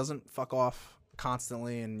religiously and doesn't fuck off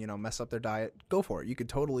constantly and mess up their diet, go for it. You could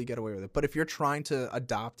totally get away with it. But if you're trying to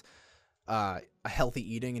adopt a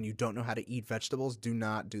healthy eating and you don't know how to eat vegetables, do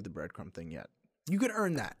not do the breadcrumb thing yet. You can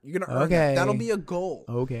earn that. You're gonna earn that. That'll be a goal.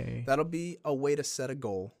 Okay. That'll be a way to set a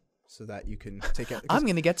goal so that you can take it. I'm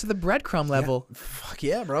going to get to the breadcrumb level. Fuck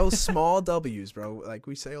yeah, bro. Small W's, bro. Like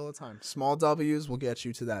we say all the time. Small W's will get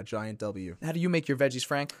you to that giant W. How do you make your veggies,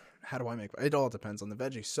 Frank? How do I make it? All depends on the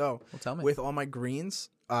veggie. So, Well, tell me. with all my greens,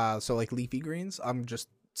 so like leafy greens, I'm just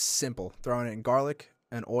simple. Throwing it in garlic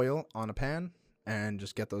and oil on a pan and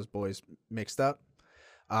just get those boys mixed up.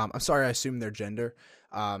 I'm sorry, I assume their gender.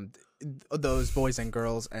 Those boys and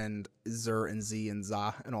girls and Zer and Z and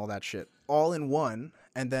Za and all that shit. All in one.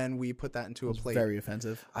 And then we put that into a plate. Very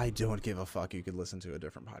offensive. I don't give a fuck. You could listen to a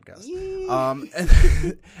different podcast.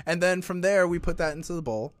 And then from there, we put that into the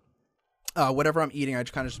bowl. Whatever I'm eating, I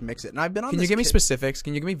just kind of just mix it. And I've been on Can this you give me kick- specifics?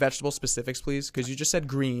 Can you give me vegetable specifics, please? Because you just said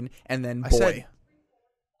green and then boy. I said-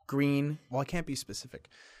 Green. Well, I can't be specific.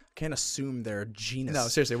 I can't assume their genus. No,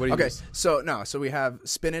 seriously, what do you Okay, use? so we have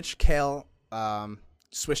spinach, kale,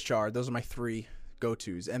 Swiss chard. Those are my 3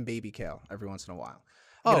 go-tos, and baby kale every once in a while.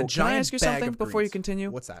 I get a Oh, can I giant ask you bag something of before you greens.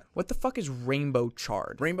 continue? What's that? What the fuck is rainbow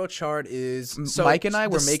chard? Rainbow chard is so Mike and I the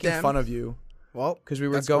were making stem- fun of you Well, because we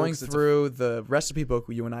were that's cool going 'cause it's a- through the recipe book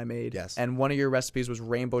you and I made. Yes. And one of your recipes was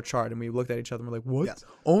rainbow chard, and we looked at each other and we're like, "What? Yes.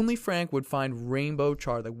 Only Frank would find rainbow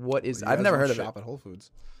chard. Like, what is? You I've guys never don't heard of shop it. at Whole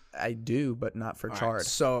Foods. I do, but not for All right, chard.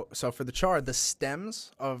 So for the chard, the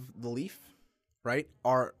stems of the leaf, right,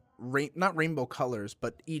 are not rainbow colors,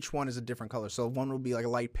 but each one is a different color. So one will be like a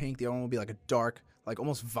light pink, the other one will be like a dark, like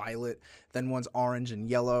almost violet. Then one's orange and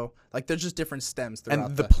yellow. Like there's just different stems throughout.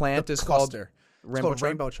 And the plant is called cluster. It's rainbow called chard?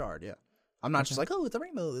 rainbow chard. Yeah, I'm not just like, oh, it's a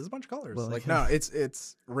rainbow. There's a bunch of colors. Well, like okay. no,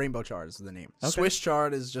 it's rainbow chard is the name. Okay. Swiss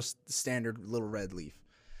chard is just the standard little red leaf.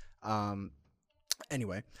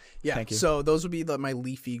 Anyway, yeah. Thank you. So those would be my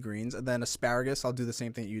leafy greens, and then asparagus. I'll do the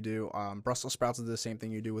same thing that you do. Brussels sprouts will do the same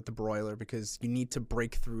thing you do with the broiler because you need to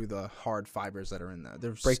break through the hard fibers that are in there.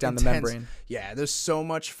 There's Break down the intense- membrane. Yeah, there's so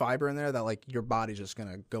much fiber in there that like your body's just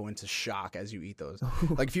gonna go into shock as you eat those.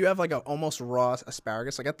 Like if you have like a almost raw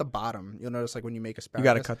asparagus, like at the bottom, you'll notice like when you make asparagus, You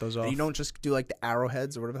got to cut those and off. you don't just do like the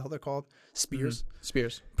arrowheads or whatever the hell they're called, spears.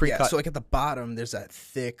 Spears. Yeah, Pre-cut. so like at the bottom, there's that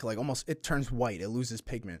thick, like almost it turns white. It loses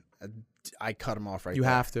pigment. I cut them off right you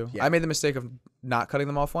there. have to. Yeah. I made the mistake of not cutting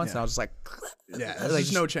them off once, Yeah. and I was just like, Yeah, like there's just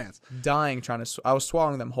just no chance. dying trying to. I was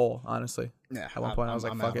swallowing them whole, honestly. Yeah, At one point, I was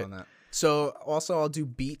like, I'm fuck out it. on that. So also, I'll do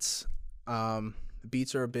beets.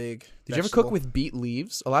 Beets are a big. Did you ever cook with beet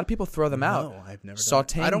leaves? A lot of people throw them out. No, I've never.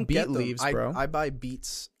 Sauteing done it. I don't beet get them. leaves, bro. I buy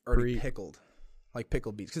beets already pickled, like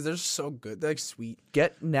pickled beets, because they're just so good. They're like sweet.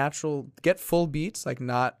 Get full beets, like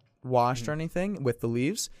not washed Mm-hmm. or anything, with the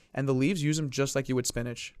leaves, and the leaves use them just like you would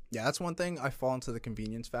spinach. Yeah, that's one thing I fall into the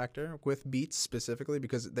convenience factor with beets specifically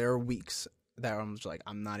because there are weeks that I'm just like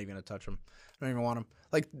I'm not even gonna touch them. I don't even want them.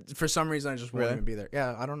 Like for some reason I just won't Really? even be there.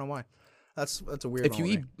 Yeah, I don't know why. That's a weird. If you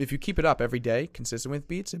one with me. if you keep it up every day, consistent with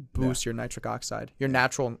beets, it boosts your nitric oxide, your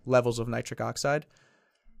natural levels of nitric oxide,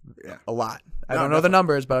 Yeah. a lot. I No, don't know the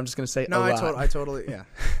numbers, but I'm just gonna say No, a lot. I totally, yeah,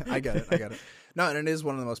 I get it. No, and it is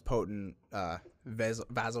one of the most potent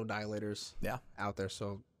vasodilators, Yeah. out there.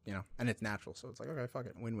 So and it's natural, so it's like okay, fuck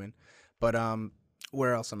it, win-win. But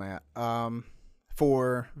where else am I at?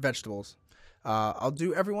 For vegetables, I'll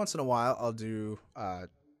do every once in a while. I'll do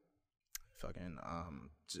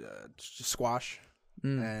squash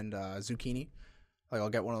and zucchini. Like I'll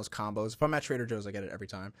get one of those combos. If I'm at Trader Joe's, I get it every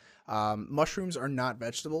time. Mushrooms are not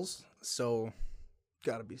vegetables, so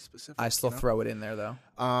gotta be specific. I still throw it in there though.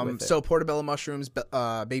 with it. So portobello mushrooms,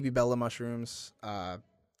 baby bella mushrooms,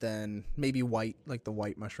 then maybe white, like the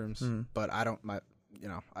white mushrooms. But I don't. My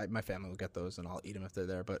family will get those, and I'll eat them if they're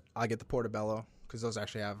there. But I get the portobello because those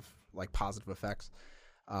actually have like positive effects.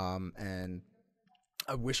 And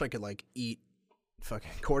I wish I could like eat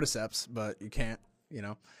fucking cordyceps, but you can't.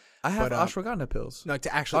 I have but, ashwagandha pills. No,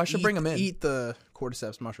 to actually I should bring 'em in. eat the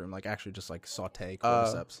cordyceps mushroom, like actually just like saute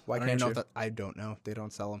cordyceps. why I don't can't even know you? if that, I don't know. They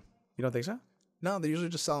don't sell them. You don't think so? No, they usually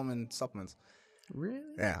just sell them in supplements. Really?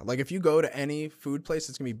 Yeah, like if you go to any food place,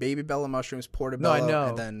 it's gonna be baby bella mushrooms, portobello, No, I know,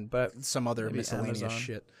 and then but some other maybe miscellaneous Amazon.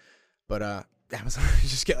 shit. But Amazon, you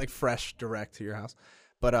just get like fresh direct to your house.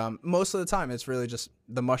 But most of the time, it's really just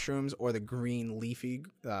the mushrooms or the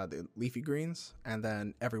leafy greens, and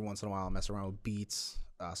then every once in a while, I'll mess around with beets,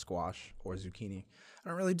 squash, or zucchini. I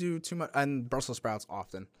don't really do too much, and Brussels sprouts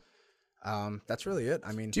often. That's really it.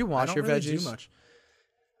 I mean, Do you wash I don't your really veggies? Do much.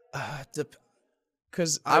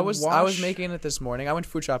 Because I I was wash- making it this morning. I went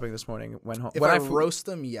food shopping this morning. Went home. If when I fo- roast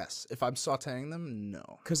them, yes. If I'm sautéing them,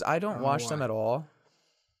 no. Because I don't don't know wash them why. at all.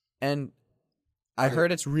 And I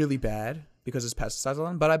heard it's really bad because it's pesticides on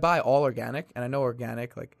them. But I buy all organic, and I know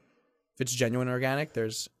organic, like if it's genuine organic,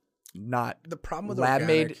 there's not The problem with lab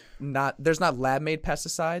made organic, there's not lab made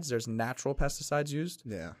pesticides. There's natural pesticides used.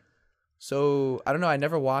 yeah. So I don't know. I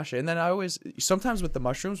never wash it, and then I always sometimes with the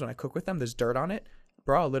mushrooms when I cook with them, there's dirt on it.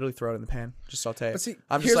 Bro, I'll literally throw it in the pan, just saute it. But see,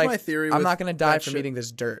 I'm here's just like, my theory I'm with not gonna die that from shit. eating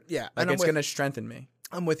this dirt. Yeah, like and I'm it's with- gonna strengthen me.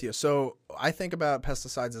 I'm with you. So I think about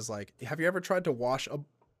pesticides as like, have you ever tried to wash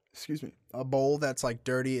a bowl that's like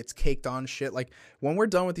dirty? It's caked on shit. Like when we're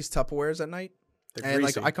done with these Tupperwares at night, They're and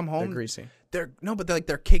like greasy. I come They're home, greasy.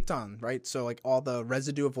 they're caked on, right? So like all the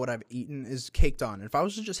residue of what I've eaten is caked on. And if I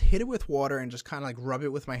was to just hit it with water and just kind of like rub it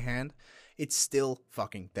with my hand, it's still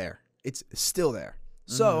fucking there. It's still there.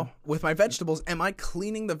 So with my vegetables, am I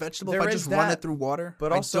cleaning the vegetable if There I is just run that, it through water?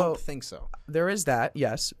 but I also- don't think so. There is that.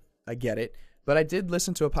 Yes, I get it. But I did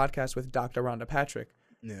listen to a podcast with Dr. Rhonda Patrick,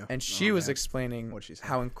 Yeah. and she was man. explaining What'd she say?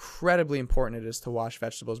 how incredibly important it is to wash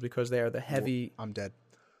vegetables because they are the heavy. I'm dead.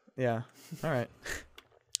 Yeah. All right.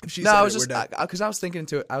 If she No, said I was it, we're just dead. because I was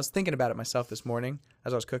thinking about it myself this morning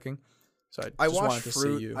as I was cooking. So I I just wash wanted to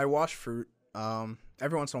fruit. see you. I wash fruit.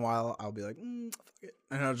 Every once in a while, I'll be like, fuck it.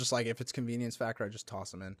 And I'll just like, if it's convenience factor, I just toss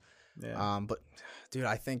them in. yeah. But dude,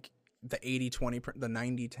 I think the 80-20, the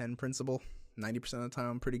 90-10 principle, 90% of the time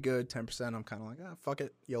I'm pretty good. 10% I'm kind of like, fuck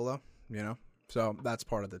it, YOLO, you know? So that's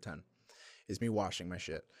part of the 10 is me washing my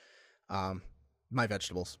shit. My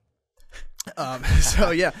vegetables.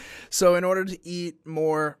 So yeah. So in order to eat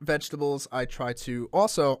more vegetables, I try to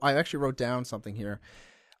also, I actually wrote down something here,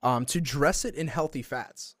 to dress it in healthy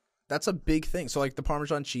fats. That's a big thing. So like the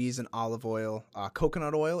Parmesan cheese and olive oil,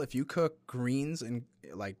 coconut oil. If you cook greens and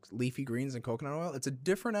like leafy greens and coconut oil, it's a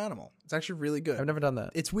different animal. It's actually really good. I've never done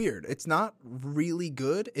that. It's weird. It's not really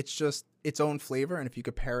good. It's just its own flavor. And if you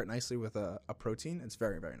could pair it nicely with a protein, it's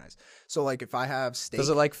very, very nice. So like if I have steak. Does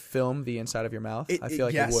it like film the inside of your mouth? I feel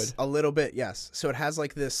like yes, it would. a little bit, yes. So it has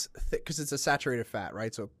like this thick, because it's a saturated fat,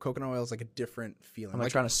 right? So coconut oil is like a different feeling. I'm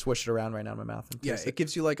like trying to swish it around right now in my mouth. And yeah, taste it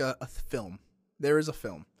gives you like a film. There is a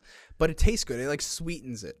film, but it tastes good. It like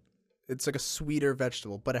sweetens it. It's like a sweeter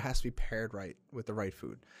vegetable, but it has to be paired right with the right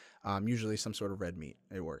food. Usually some sort of red meat.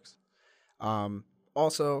 It works.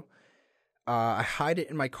 Also, I hide it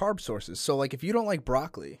in my carb sources. So like if you don't like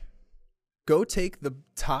broccoli, go take the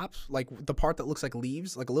tops, like the part that looks like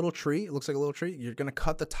leaves, like a little tree. It looks like a little tree. You're gonna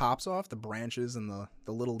cut the tops off, the branches and the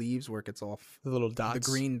little leaves where it gets off the little dots.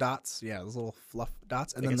 the green dots. Yeah, those little fluff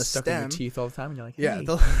dots, and They then get the stuck in your stem. teeth all the time, and you're like, Yeah,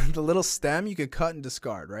 hey. the little stem you could cut and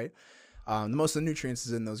discard, right? The most of the nutrients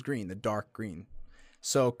is in those green, the dark green.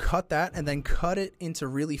 So cut that and then cut it into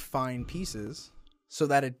really fine pieces so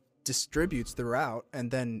that it distributes throughout, and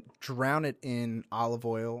then drown it in olive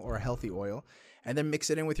oil or a healthy oil, and then mix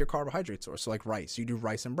it in with your carbohydrate source. So like rice, you do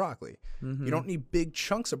rice and broccoli. You don't need big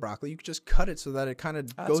chunks of broccoli. You can just cut it so that it kind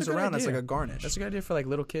of That's goes a good around as idea. like a garnish. That's a good idea for like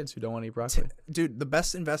little kids who don't want to eat broccoli. Dude, the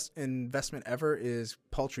best investment ever is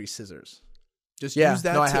poultry scissors. Just Yeah, use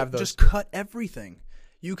that. no, I have those. Just cut everything.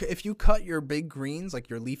 If you cut your big greens, like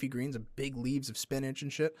your leafy greens and big leaves of spinach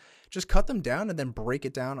and shit, just cut them down and then break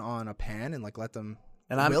it down on a pan and like let them.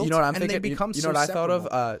 And I'm, wilt, you know what I'm and they thinking? become You so know what I thought of?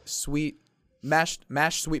 separable. Sweet mashed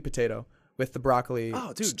sweet potato with the broccoli Oh,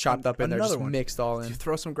 dude, just chopped up in there, another just one. mixed all You in.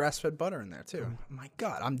 throw some grass-fed butter in there too. My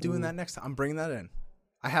God, I'm doing that next time. I'm bringing that in.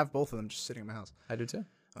 I have both of them just sitting in my house. I do too. I'm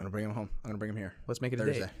gonna bring them home. I'm gonna bring them here. Let's make it a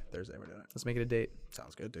Thursday. date. Thursday we're doing it. Let's make it a date.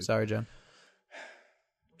 Sounds good, dude. Sorry, Jen.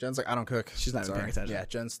 Jen's like, I don't cook. She's not even paying attention. Yeah,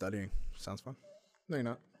 Jen's studying. Sounds fun. No, you're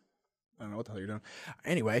not. I don't know what the hell you're doing.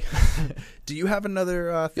 Anyway, do you have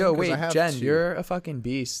another thing? Yo, 'Cause wait, I have Jen, two. you're a fucking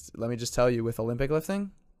beast. Let me just tell you, with Olympic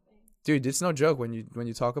lifting, dude, it's no joke when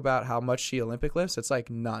you talk about how much she Olympic lifts. It's like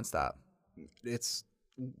nonstop. It's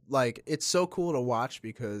like it's so cool to watch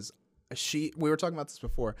because we were talking about this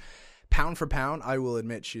before. Pound for pound, I will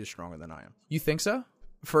admit she is stronger than I am. You think so?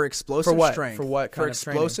 For explosive For what? strength. For what kind For of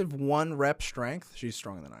training? explosive 1-rep strength, she's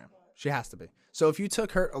stronger than I am. She has to be. So if you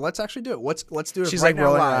took her, let's actually do it. Let's do it. She's right like now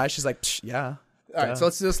rolling her live. eyes. She's like, Psh, yeah. All right, duh." so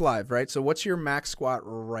let's do this live, right? So what's your max squat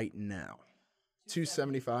right now?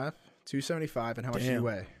 275. 275, and how much do you Damn.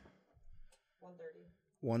 weigh?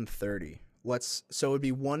 130. 130. So it would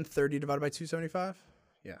be 130 divided by 275.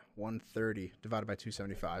 Yeah, 130 divided by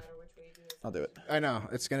 275. I'll do it. I know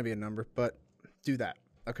it's gonna be a number, but do that.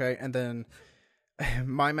 Okay, and then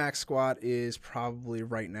my max squat is probably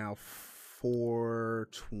right now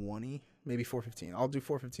 420, maybe 415. I'll do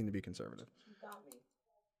 415 to be conservative. You got me.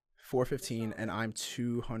 415, and I'm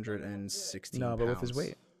 216 No, but with pounds. his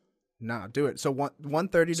weight. Nah, do it. So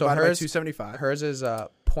 130 So divided by hers- 275. Hers is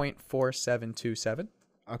 0.4727.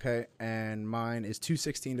 Okay, and mine is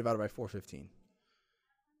 216 divided by 415.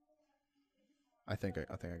 I think I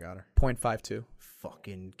got her. 0.52.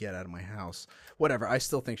 Fucking get out of my house. Whatever. I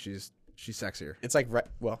still think she's sexier. It's like,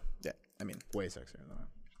 well, yeah, I mean, Way sexier than that.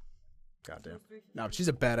 Goddamn. No, but she's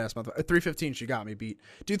a badass motherfucker. 315, she got me beat.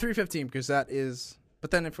 Do 315 because that is.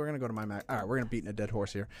 But then if we're gonna go to my max, all right, we're gonna beat a dead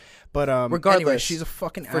horse here. But regardless, anyway, she's a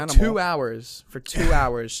fucking for animal. 2 hours,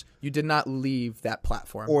 you did not leave that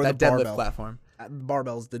platform, Or that the deadlift barbell. platform.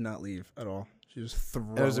 Barbells did not leave at all. She was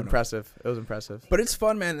throwing. It was them. impressive. It was impressive. But it's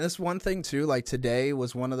fun, man. This one thing too, like today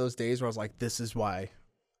was one of those days where I was like, this is why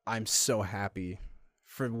I'm so happy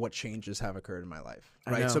for what changes have occurred in my life.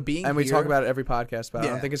 I Right. know. So being and we here, talk about it every podcast, but I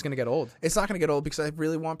Yeah. don't think it's gonna get old. it's not going to get old because I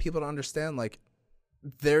really want people to understand, like,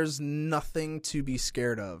 there's nothing to be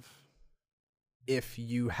scared of if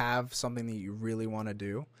you have something that you really want to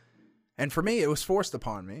do. And for me, it was forced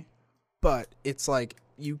upon me, but it's like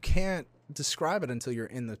you can't describe it until you're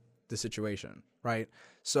in the situation, right?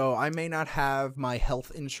 So I may not have my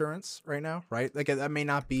health insurance right now, right? Like that may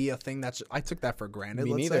not be a thing that's I took that for granted.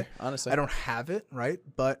 Me let's neither, say. honestly. I don't have it, right?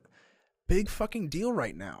 But big fucking deal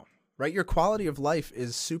right now, right? Your quality of life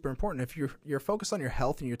is super important. If you're focused on your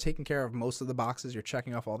health and you're taking care of most of the boxes, you're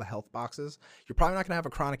checking off all the health boxes, you're probably not going to have a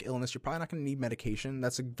chronic illness. You're probably not going to need medication.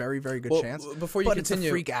 That's a very, very good chance. Before you but continue, it's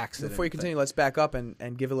a freak accident. Before you continue, let's back up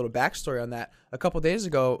and give a little backstory on that. A couple of days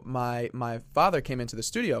ago, my father came into the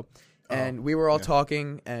studio, and we were all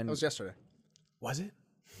talking. And That was yesterday. Was it?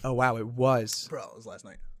 Oh wow, it was. Bro, it was last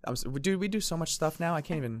night. Dude, we do so much stuff now. I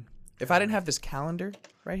can't even. If I didn't have this calendar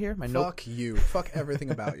right here, my note. Fuck you. Fuck everything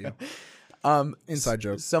about you. Inside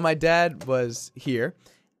joke. So my dad was here,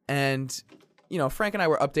 and Frank and I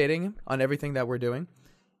were updating him on everything that we're doing.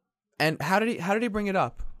 And how did he bring it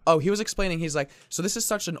up? Oh, he was explaining. He's like, so this is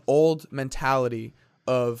such an old mentality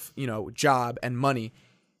of job and money.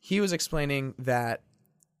 He was explaining that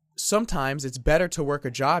sometimes it's better to work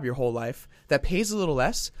a job your whole life that pays a little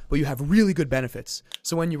less, but you have really good benefits.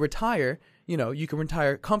 So when you retire, you can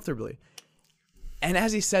retire comfortably. And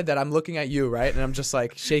as he said that, I'm looking at you, right? And I'm just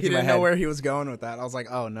like He shaking my didn't head. know where he was going with that. I was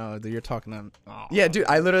like, oh no, dude, you're talking to. Oh. Yeah, dude,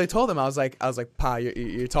 I literally told him, I was like, Pa,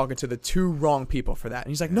 you're talking to the two wrong people for that.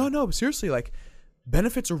 And he's like, no, seriously, like,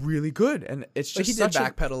 benefits are really good. And it's Like just he did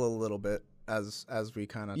such backpedal a little bit as we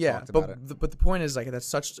kind of yeah, talked about it. but the point is, like, that's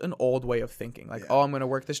such an old way of thinking. Like, oh, I'm going to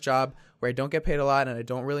work this job where I don't get paid a lot and I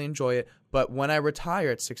don't really enjoy it. But when I retire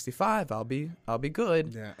at 65, I'll be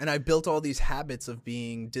good. Yeah, and I built all these habits of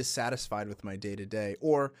being dissatisfied with my day to day,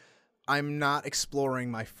 or I'm not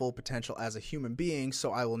exploring my full potential as a human being,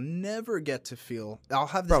 so I will never get to feel. I'll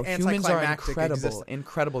have this Humans are anticlimactic existence.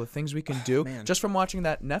 incredible. The things we can do Man. just from watching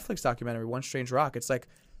that Netflix documentary, One Strange Rock. It's like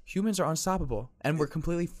humans are unstoppable, and we're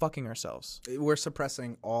completely fucking ourselves. We're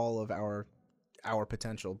suppressing all of our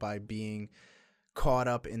potential by being caught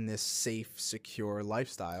up in this safe, secure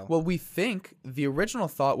lifestyle. Well, we think the original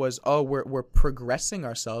thought was, oh, we're progressing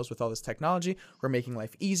ourselves with all this technology. We're making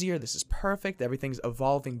life easier. This is perfect. Everything's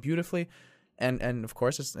evolving beautifully. And of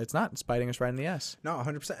course, it's not. It's biting us right in the ass. No,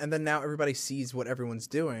 100%. And then now everybody sees what everyone's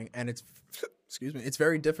doing, and it's excuse me, it's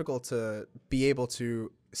very difficult to be able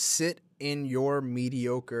to sit in your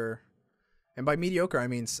mediocre, and by mediocre I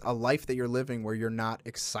mean a life that you're living where you're not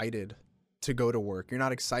excited to go to work. You're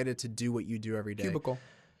not excited to do what you do every day. Cubicle.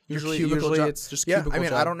 Your Usually cubicle job. it's just Yeah, cubicle I mean,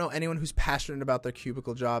 job. I don't know anyone who's passionate about their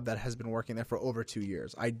cubicle job that has been working there for over 2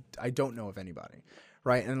 years. I don't know of anybody,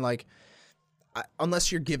 right? And like,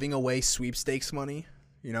 unless you're giving away sweepstakes money,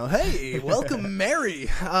 hey, welcome Mary.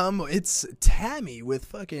 It's Tammy with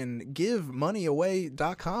fucking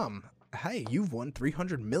GiveMoneyAway.com. Hey, you've won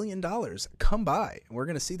 $300 million. Come by. And we're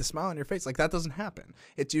going to see the smile on your face. Like, that doesn't happen.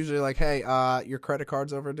 It's usually like, hey, your credit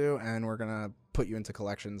card's overdue, and we're going to put you into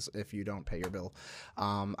collections if you don't pay your bill.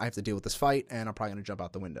 I have to deal with this fight, and I'm probably going to jump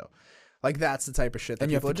out the window. Like, that's the type of shit that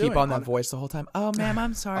And you have people to are keep doing on that voice the whole time. Oh, ma'am,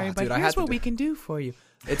 I'm sorry, Oh, but dude, I here's had to what we can do for you.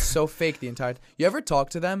 It's so fake the entire time. You ever talk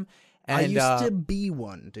to them? And, I used to be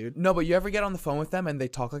one, dude. No, but you ever get on the phone with them and they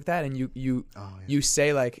talk like that, and you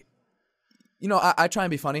say like, I try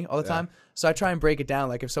and be funny all the time, so I try and break it down.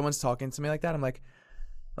 Like if someone's talking to me like that, I'm like,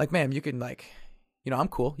 ma'am, you can I'm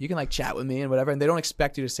cool. You can chat with me and whatever, and they don't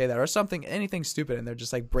expect you to say that or something, anything stupid, and they're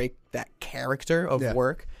just like break that character of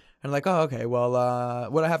work, and like, oh, okay, well,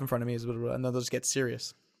 what I have in front of me is, and then they'll just get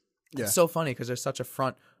serious. Yeah. It's so funny because there's such a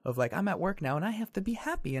front of like, I'm at work now and I have to be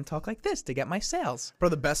happy and talk like this to get my sales. Bro,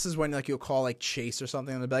 the best is when like you'll call like Chase or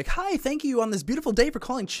something and they'll be like, "Hi, thank you on this beautiful day for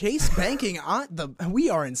calling Chase Banking. We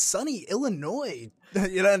are in sunny Illinois."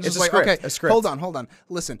 You know, and It's just a like, script, okay, a script. hold on.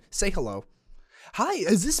 Listen, say hello. Hi,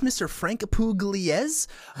 is this Mr. Frank Pugliese?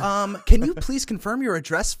 Can you please confirm your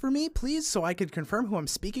address for me, please, so I could confirm who I'm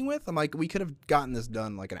speaking with? I'm like, we could have gotten this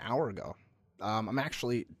done like an hour ago. I'm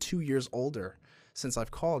actually 2 years older since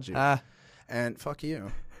I've called you. And fuck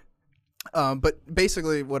you. But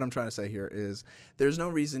basically what I'm trying to say here is there's no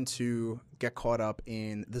reason to get caught up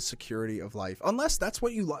in the security of life unless that's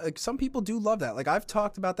what you like. Some people do love that. Like I've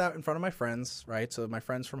talked about that in front of my friends, right? So my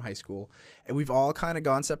friends from high school, and we've all kind of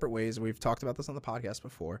gone separate ways. We've talked about this on the podcast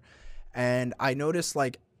before. And I noticed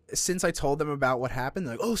like since I told them about what happened,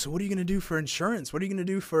 they're like, "Oh, so what are you going to do for insurance? What are you going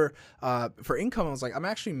to do for income?" I was like, "I'm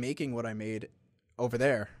actually making what I made over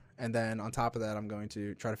there. And then on top of that, I'm going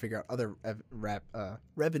to try to figure out other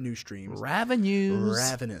revenue streams.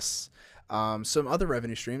 Ravenous. Some other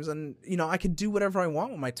revenue streams. And, you know, I could do whatever I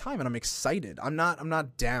want with my time. And I'm excited. I'm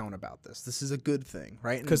not down about this. This is a good thing,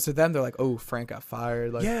 right? Because to them, they're like, oh, Frank got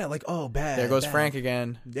fired. Like, yeah, like, oh, bad. there goes bad. Frank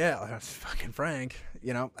again. Yeah, like, fucking Frank,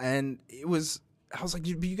 you know? And I was like,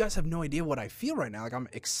 you guys have no idea what I feel right now. Like, I'm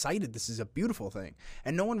excited. This is a beautiful thing.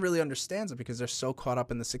 And no one really understands it because they're so caught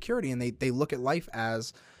up in the security. And they look at life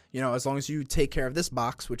as, you know, as long as you take care of this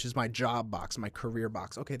box, which is my job box, my career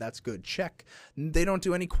box. Okay, that's good. Check. They don't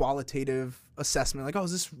do any qualitative assessment. Like, oh,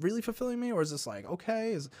 is this really fulfilling me? Or is this like,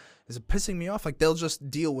 okay, is it pissing me off? Like, they'll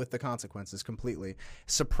just deal with the consequences completely.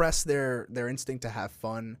 Suppress their instinct to have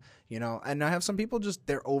fun, you know. And I have some people just,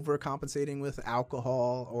 they're overcompensating with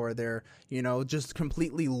alcohol, or they're, you know, just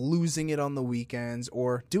completely losing it on the weekends,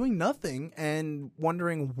 or doing nothing and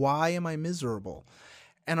wondering, why am I miserable?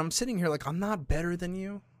 And I'm sitting here like, I'm not better than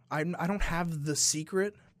you. I don't have the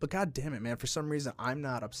secret, but God damn it, man, for some reason I'm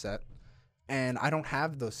not upset, and I don't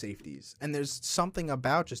have those safeties. And there's something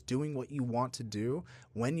about just doing what you want to do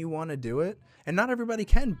when you want to do it. And not everybody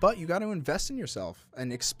can, but you got to invest in yourself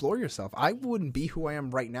and explore yourself. I wouldn't be who I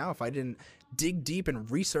am right now if I didn't dig deep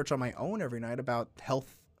and research on my own every night about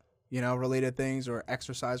health, you know, related things, or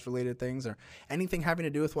exercise related things, or anything having to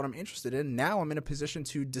do with what I'm interested in. Now I'm in a position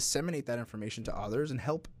to disseminate that information to others and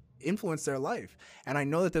help influence their life. And I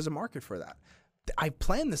know that there's a market for that. I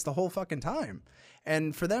planned this the whole fucking time.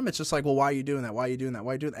 And for them, it's just like, well, why are you doing that? Why are you doing that?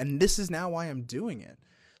 Why are you doing that? And this is now why I'm doing it.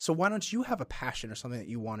 So why don't you have a passion or something that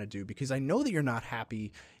you want to do? Because I know that you're not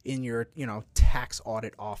happy in your, you know, tax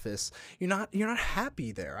audit office. You're not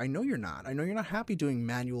happy there. I know you're not. I know you're not happy doing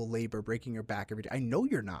manual labor, breaking your back every day. I know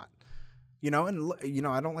you're not. You know, and, you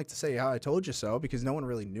know, I don't like to say, I told you so, because no one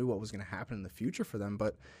really knew what was going to happen in the future for them.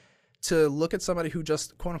 But to look at somebody who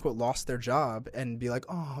just, quote unquote, lost their job and be like,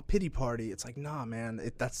 oh, pity party. It's like, nah,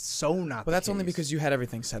 man, that's so not Well, that's the only case. because you had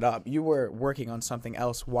everything set up. You were working on something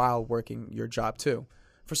else while working your job too.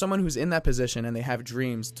 For someone who's in that position and they have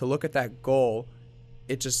dreams, to look at that goal,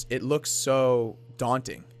 it looks so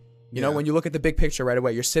daunting. You know, when you look at the big picture right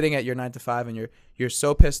away, you're sitting at your 9 to 5 and you're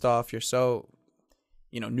so pissed off, you're so,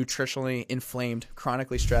 you know, nutritionally inflamed,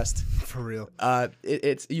 chronically stressed. For real.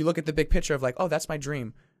 It's you look at the big picture of like, oh, that's my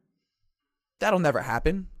dream. That'll never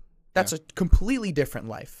happen. That's a completely different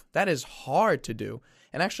life. That is hard to do.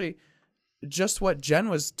 And actually, just what Jen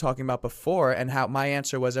was talking about before, and how my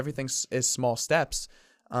answer was everything is small steps.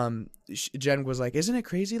 Jen was like, isn't it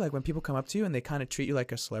crazy? Like when people come up to you and they kind of treat you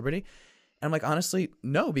like a celebrity. And I'm like, honestly,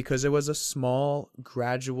 no, because it was a small,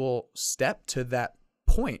 gradual step to that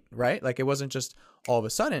point, right? Like it wasn't just all of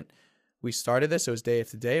a sudden. We started this. It was day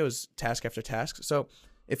after day. It was task after task. So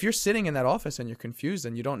if you're sitting in that office and you're confused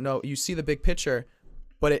and you don't know, you see the big picture,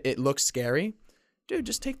 but it looks scary, dude,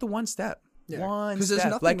 just take the one step. Yeah. One step. Because there's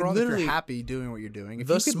nothing like wrong if literally you're happy doing what you're doing. If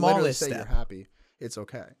the you could literally smallest say step. you're happy, it's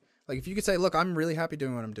okay. Like if you could say, look, I'm really happy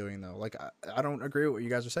doing what I'm doing though. Like I don't agree with what you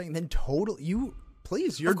guys are saying. Then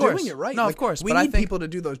you're course. doing it right. No, like, of course. We But I need think- people to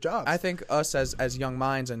do those jobs. I think us as young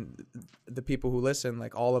minds and the people who listen,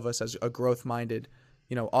 like all of us as a growth minded,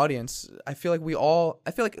 you know, audience, I feel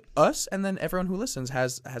like us and then everyone who listens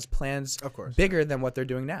has plans Of course. bigger than what they're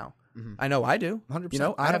doing now. I know I do. 100%. You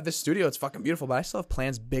know, I have this studio, it's fucking beautiful, but I still have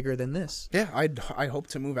plans bigger than this. Yeah, I hope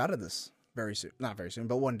to move out of this very soon. Not very soon,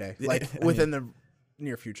 but one day. Like within the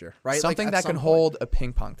near future, right? Something like, that at some can point. hold a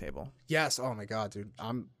ping pong table. Yes. Oh my god, dude.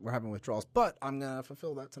 We're having withdrawals, but I'm gonna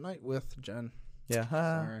fulfill that tonight with Jen. Yeah.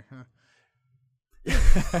 Sorry. Huh.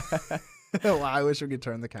 Well, I wish we could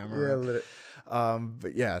turn the camera.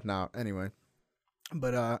 But yeah, no. Anyway,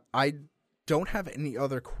 but I don't have any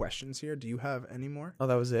other questions here. Do you have any more? Oh,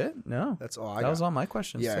 that was it? No. That's all I That got. was all my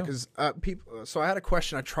questions. Yeah, too. because people. So I had a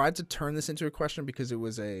question. I tried to turn this into a question because it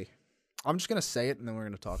was a I'm just gonna say it, and then we're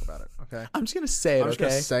gonna talk about it. Okay. I'm just gonna say it. I'm just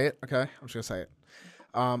gonna say it. Okay. I'm just gonna say it.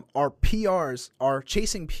 Are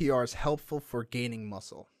chasing PRs helpful for gaining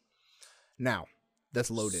muscle? Now,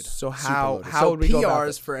 that's loaded. So Super how loaded. would we go about PRs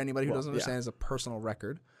this? for anybody who Well, doesn't understand is a personal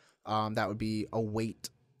record. That would be a weight,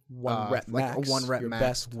 One rep like max, a 1 rep your max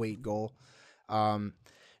best. weight goal.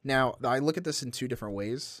 Now I look at this in two different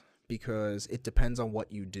ways because it depends on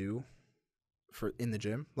what you do for in the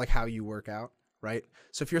gym, like how you work out. Right.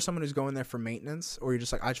 So if you're someone who's going there for maintenance, or you're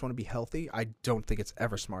just like, I just want to be healthy, I don't think it's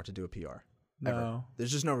ever smart to do a PR. Ever. No.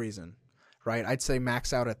 There's just no reason. Right. I'd say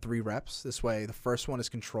max out at 3 reps. This way, the first one is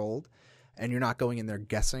controlled and you're not going in there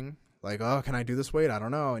guessing like, oh, can I do this weight? I don't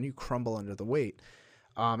know. And you crumble under the weight.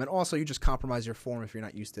 And also you just compromise your form if you're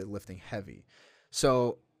not used to lifting heavy.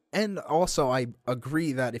 So, and also I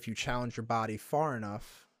agree that if you challenge your body far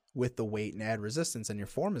enough with the weight and add resistance and your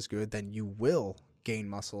form is good, then you will gain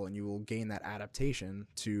muscle and you will gain that adaptation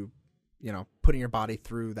to, putting your body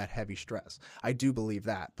through that heavy stress. I do believe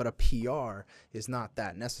that, but a PR is not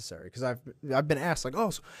that necessary because I've been asked like,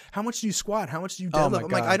 oh, so how much do you squat? How much do you deadlift? Oh my I'm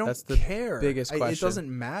God, like, I don't that's the care. biggest question. It doesn't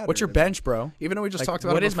matter. What's your bench, bro? Even though we just Like, talked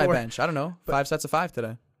about what it is my before. bench? I don't know. 5 sets of 5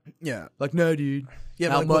 today. Yeah. Like, no, dude. Yeah,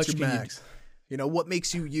 How but like, what's much your can you max? What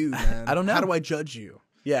makes you, man? I don't know. How do I judge you?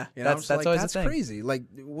 Yeah, I'm that's just like, always that's the thing. crazy. Like,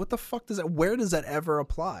 what the fuck where does that ever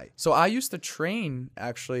apply? So I used to train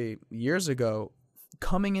actually years ago,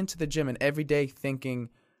 coming into the gym and every day thinking,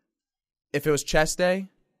 if it was chest day,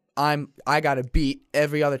 I gotta beat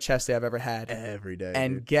every other chest day I've ever had Every day.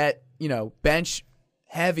 and get bench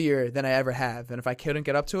heavier than I ever have. And if I couldn't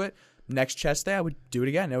get up to it, next chest day I would do it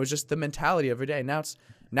again. It was just the mentality every day.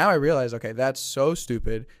 Now I realize, okay, that's so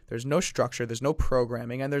stupid. There's no structure, there's no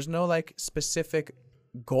programming, and there's no like specific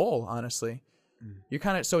goal, honestly.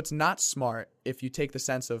 So it's not smart if you take the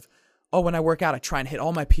sense of, oh, when I work out, I try and hit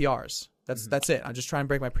all my PRs. That's it. I just try and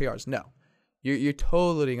break my PRs. No, you're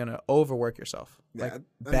totally gonna overwork yourself,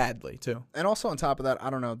 badly too. And also on top of that, I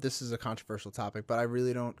don't know, this is a controversial topic, but I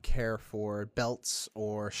really don't care for belts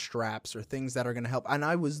or straps or things that are going to help. And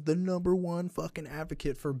I was the number one fucking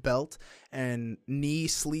advocate for belt and knee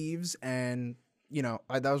sleeves. And, that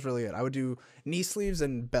was really it. I would do knee sleeves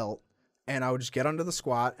and belt, and I would just get under the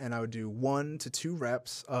squat and I would do 1 to 2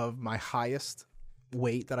 reps of my highest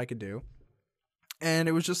weight that I could do. And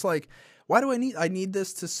it was just like, why do I need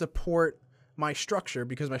this to support my structure,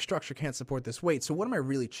 because my structure can't support this weight. So what am I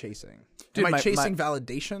really chasing? Dude, am I chasing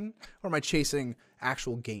validation, or am I chasing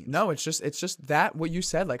actual gains? No, it's just that what you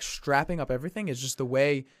said, like strapping up everything is just the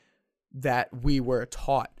way that we were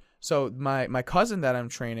taught. So my cousin that I'm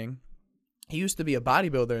training, he used to be a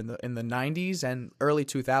bodybuilder in the 90s and early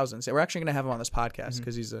 2000s. We're actually going to have him on this podcast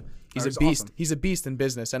because he's a beast. Awesome. He's a beast in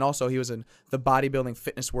business, and also he was in the bodybuilding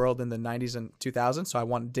fitness world in the 90s and 2000s. So I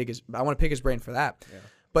want to pick his brain for that. Yeah.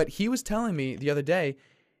 But he was telling me the other day,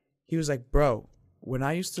 he was like, bro, when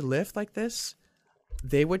I used to lift like this,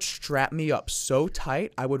 they would strap me up so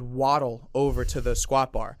tight, I would waddle over to the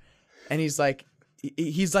squat bar. And he's like,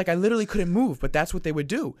 I literally couldn't move, but that's what they would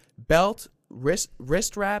do. Belt, wrist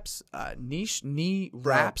wraps, knee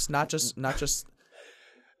wraps, not just.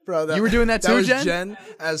 Bro, you were doing that too, that was Jen? Jen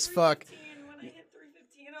as fuck. When I hit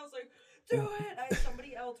 315, I was like, do it. I had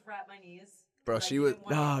somebody else wrap my knees. Bro, she would.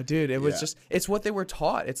 Oh, dude, it was just. It's what they were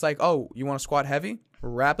taught. It's like, oh, you want to squat heavy?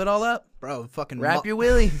 Wrap it all up. Bro, fucking wrap your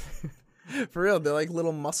willy. For real, they're like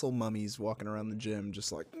little muscle mummies walking around the gym,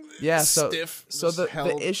 just like stiff. So the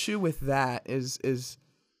held. issue with that is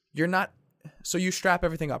you're not. So you strap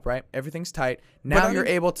everything up, right? Everything's tight. Now you're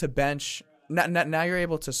able to bench. Now you're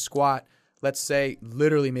able to squat. Let's say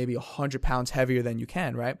literally maybe 100 pounds heavier than you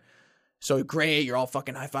can, right? So great, you're all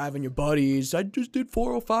fucking high-fiving your buddies. I just did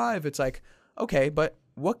 405. It's like, okay, but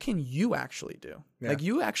what can you actually do? Yeah. Like,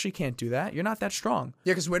 you actually can't do that. You're not that strong.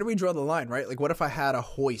 Yeah, because where do we draw the line, right? Like, what if I had a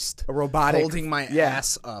hoist, a robotic, holding my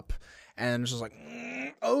ass up, and it's just like,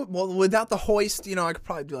 oh, well, without the hoist, I could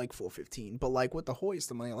probably do like 415, but like with the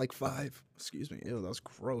hoist, I'm like 5. Excuse me, ew, that was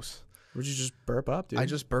gross. Would you just burp up, dude? I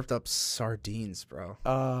just burped up sardines, bro.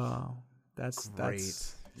 Oh, that's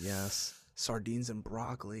great. Yes, sardines and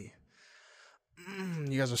broccoli.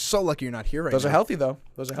 You guys are so lucky you're not here right now. Those are healthy, though.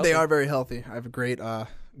 They are very healthy. I have a great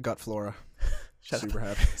gut flora. Super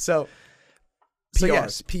happy. So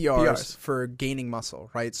PRs for gaining muscle,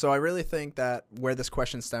 right? So I really think that where this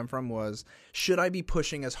question stemmed from was, should I be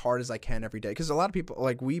pushing as hard as I can every day? Because a lot of people,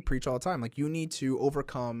 like we preach all the time, like you need to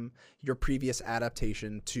overcome your previous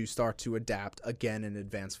adaptation to start to adapt again and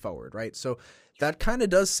advance forward, right? So that kind of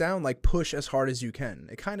does sound like push as hard as you can.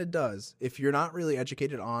 It kind of does. If you're not really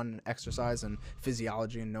educated on exercise and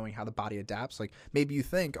physiology and knowing how the body adapts, like maybe you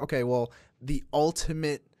think, okay, well, the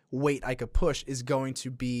ultimate weight I could push is going to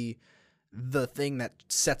be the thing that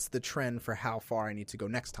sets the trend for how far I need to go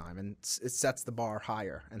next time. And it sets the bar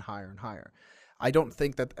higher and higher and higher. I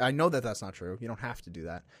know that that's not true. You don't have to do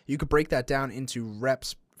that. You could break that down into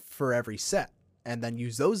reps for every set and then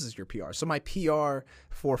use those as your PR. So my PR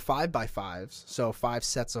for 5x5s, so 5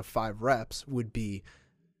 sets of 5 reps, would be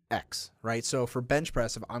X, right? So for bench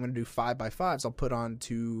press, if I'm going to do 5x5s, I'll put on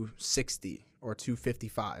 260 or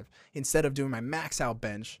 255 instead of doing my max out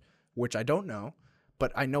bench, which I don't know,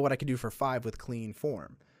 but I know what I can do for 5 with clean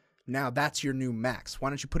form. Now that's your new max. Why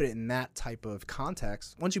don't you put it in that type of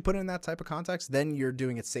context? Once you put it in that type of context, then you're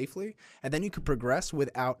doing it safely, and then you could progress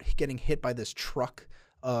without getting hit by this truck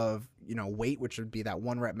of, you know, weight, which would be that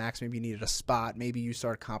 1 rep max. Maybe you needed a spot. Maybe you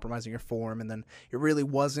started compromising your form, and then it really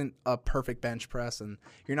wasn't a perfect bench press, and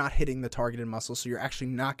you're not hitting the targeted muscle, so you're actually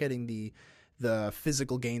not getting the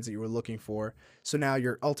physical gains that you were looking for. So now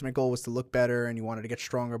your ultimate goal was to look better and you wanted to get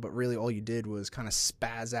stronger, but really all you did was kind of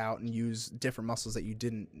spaz out and use different muscles that you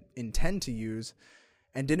didn't intend to use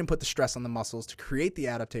and didn't put the stress on the muscles to create the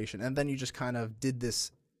adaptation. And then you just kind of did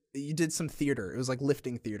this. You did some theater. It was like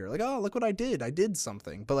lifting theater. Like, oh, look what I did. I did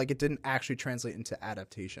something. But like it didn't actually translate into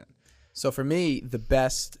adaptation. So for me, the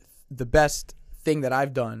best thing that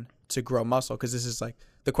I've done to grow muscle, because this is like,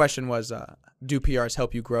 the question was, do PRs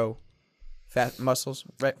help you grow fat muscles,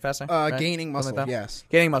 right? Fasting? Right? Gaining muscle, like yes.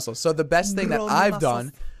 Gaining muscle. So the best thing that Grow I've muscle.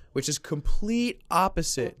 done, which is complete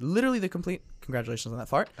opposite, literally the complete, congratulations on that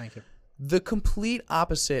fart. Thank you. The complete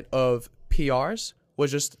opposite of PRs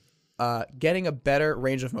was just getting a better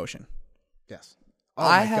range of motion. Yes. Oh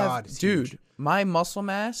my have, God, it's huge. dude, my muscle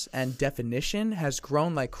mass and definition has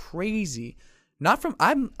grown like crazy. Not from,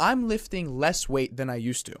 I'm lifting less weight than I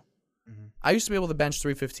used to. Mm-hmm. I used to be able to bench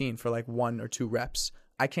 315 for like 1 or 2 reps.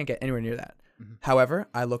 I can't get anywhere near that. Mm-hmm. However,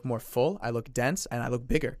 I look more full, I look dense, and I look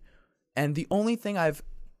bigger. And the only thing I've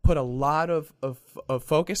put a lot of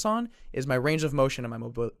focus on is my range of motion and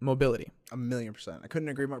my mobility. 1,000,000%. I couldn't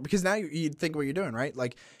agree more, because now you think what you're doing, right?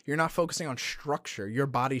 Like, you're not focusing on structure, your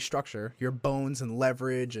body structure, your bones and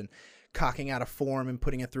leverage and cocking out a form and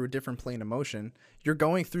putting it through a different plane of motion. You're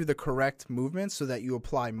going through the correct movements so that you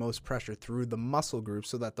apply most pressure through the muscle groups,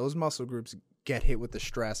 so that those muscle groups get hit with the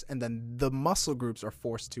stress, and then the muscle groups are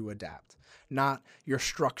forced to adapt, not your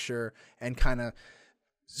structure and kind of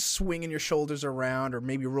swinging your shoulders around or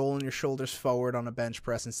maybe rolling your shoulders forward on a bench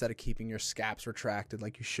press instead of keeping your scaps retracted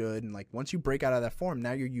like you should. And like, once you break out of that form,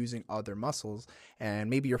 now you're using other muscles, and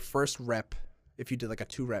maybe your first rep, if you did like a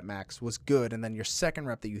 2 rep max, was good, and then your second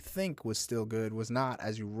rep that you think was still good was not,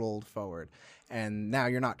 as you rolled forward. And now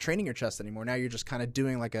you're not training your chest anymore. Now you're just kind of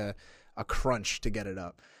doing like a crunch to get it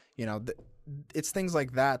up. You know, it's things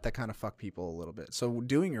like that kind of fuck people a little bit. So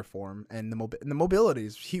doing your form and the mobility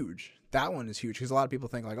is huge. That one is huge, because a lot of people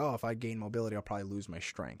think like, oh, if I gain mobility, I'll probably lose my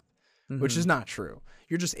strength, which is not true.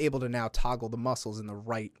 You're just able to now toggle the muscles in the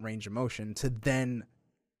right range of motion to then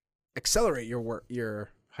accelerate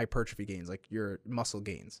your hypertrophy gains, like your muscle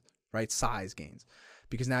gains, right? Size gains,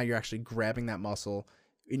 because now you're actually grabbing that muscle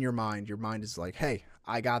in your mind. Your mind is like, hey,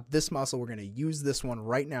 I got this muscle. We're going to use this one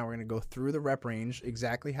right now. We're going to go through the rep range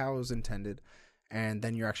exactly how it was intended. And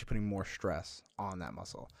then you're actually putting more stress on that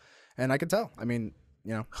muscle. And I could tell. I mean,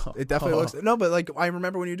 you know, it definitely looks, no, but like, I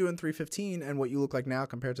remember when you're doing 315 and what you look like now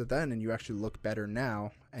compared to then, and you actually look better now,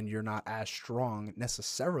 and you're not as strong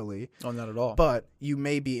necessarily. Oh, not at all. But you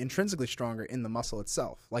may be intrinsically stronger in the muscle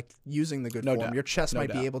itself. Like, using the good form, doubt. your chest No might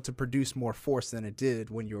doubt. be able to produce more force than it did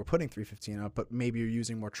when you were putting 315 up, but maybe you're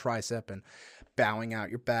using more tricep and bowing out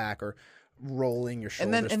your back or rolling your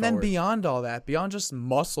shoulders and then beyond all that, beyond just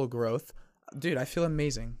muscle growth, dude, I feel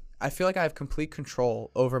amazing. I feel like I have complete control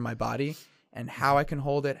over my body and how I can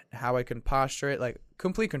hold it, how I can posture it, like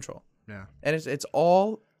complete control. Yeah. And it's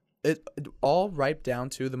all right down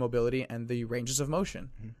to the mobility and the ranges of motion.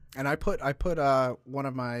 And I put one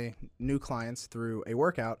of my new clients through a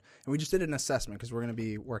workout, and we just did an assessment because we're going to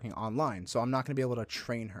be working online. So I'm not going to be able to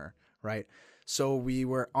train her, right? So we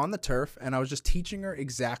were on the turf, and I was just teaching her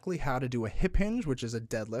exactly how to do a hip hinge, which is a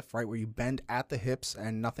deadlift, right, where you bend at the hips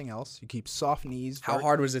and nothing else. You keep soft knees. How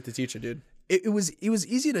hard was it to teach her, dude? It was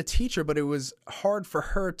easy to teach her, but it was hard for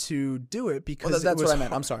her to do it because Well, that's it was what I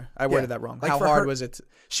meant. I'm sorry. I worded that wrong. Like, how for hard her- was it?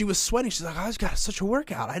 She was sweating. She's like, I just got such a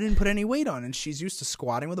workout. I didn't put any weight on. And she's used to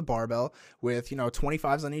squatting with a barbell with,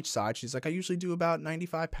 25s on each side. She's like, I usually do about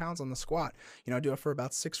 95 pounds on the squat. I do it for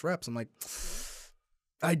about 6 reps. I'm like,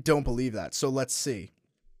 I don't believe that. So let's see.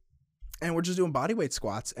 And we're just doing bodyweight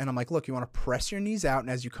squats. And I'm like, look, you want to press your knees out. And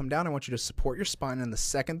as you come down, I want you to support your spine. And the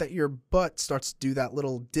second that your butt starts to do that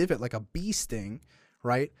little divot, like a bee sting,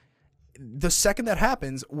 right? The second that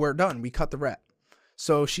happens, we're done. We cut the rep.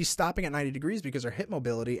 So she's stopping at 90 degrees because her hip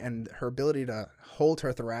mobility and her ability to hold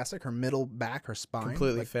her thoracic, her middle back, her spine.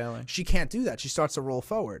 Completely failing. She can't do that. She starts to roll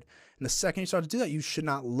forward. And the second you start to do that, you should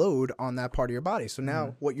not load on that part of your body. So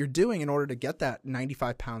now what you're doing in order to get that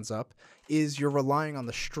 95 pounds up is you're relying on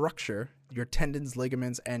the structure, your tendons,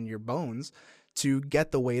 ligaments, and your bones to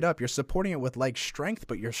get the weight up. You're supporting it with leg strength,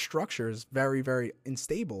 but your structure is very, very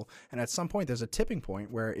unstable. And at some point, there's a tipping point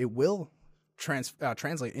where it will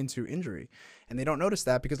translate into injury. And they don't notice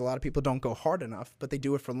that because a lot of people don't go hard enough, but they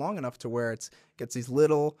do it for long enough to where it gets these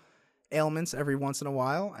little ailments every once in a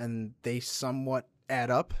while, and they somewhat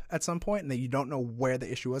add up at some point, and that you don't know where the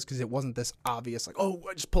issue was because it wasn't this obvious, like, oh,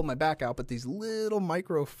 I just pulled my back out, but these little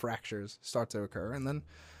micro fractures start to occur, and then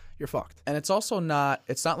you're fucked. And it's also not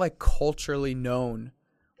like culturally known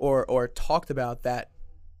or talked about that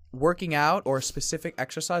working out or a specific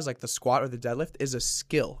exercise like the squat or the deadlift is a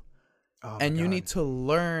skill. Oh and you God. need to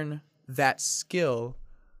learn that skill,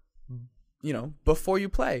 before you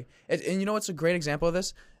play. And you know what's a great example of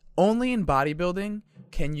this? Only in bodybuilding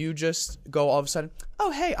can you just go all of a sudden,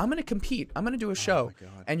 oh, hey, I'm going to compete. I'm going to do a show. my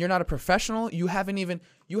God. And you're not a professional. You haven't even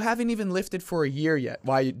lifted for a year yet.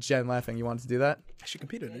 Why are you, Jen, laughing? You wanted to do that? She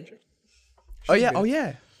competed, didn't she? Oh, yeah. Oh,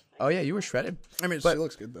 yeah. Oh, yeah. You were shredded. I mean, But she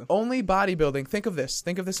looks good, though. Only bodybuilding. Think of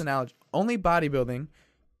this analogy. Only bodybuilding,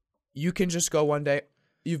 you can just go one day.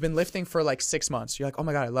 You've been lifting for like 6 months. You're like, oh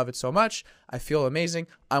my God, I love it so much. I feel amazing.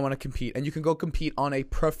 I want to compete. And you can go compete on a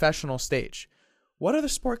professional stage. What other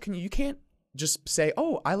sport can you can't just say,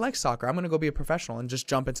 oh, I like soccer. I'm going to go be a professional and just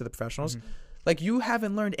jump into the professionals. Mm-hmm. Like, you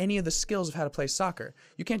haven't learned any of the skills of how to play soccer.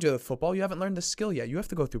 You can't do it with football. You haven't learned the skill yet. You have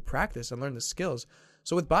to go through practice and learn the skills.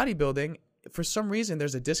 So with bodybuilding, for some reason,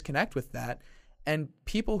 there's a disconnect with that. And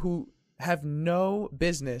people who have no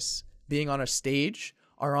business being on a stage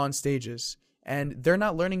are on stages. And they're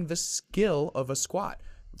not learning the skill of a squat,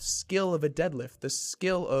 the skill of a deadlift, the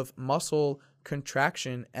skill of muscle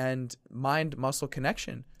contraction and mind-muscle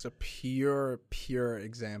connection. It's a pure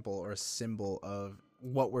example or symbol of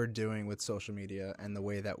what we're doing with social media and the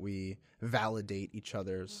way that we validate each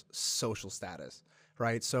other's social status,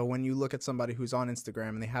 right? So when you look at somebody who's on Instagram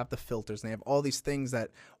and they have the filters and they have all these things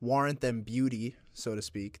that warrant them beauty, so to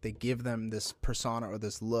speak, they give them this persona or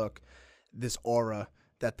this look, this aura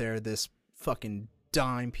that they're this fucking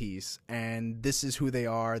dime piece, and this is who they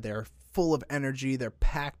are. They're full of energy. They're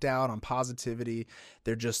packed out on positivity.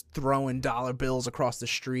 They're just throwing dollar bills across the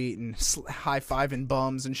street and high-fiving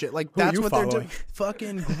bums and shit. Like, that's what they're doing.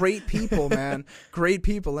 Fucking great people, man. Great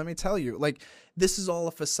people, let me tell you. Like, this is all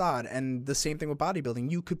a facade. And the same thing with bodybuilding.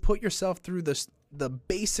 You could put yourself through the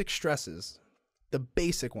basic stresses, the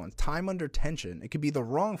basic ones, time under tension. It could be the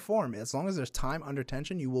wrong form. As long as there's time under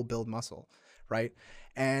tension, you will build muscle, right?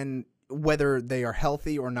 And whether they are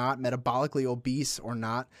healthy or not, metabolically obese or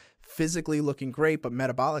not, physically looking great, but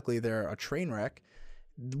metabolically they're a train wreck,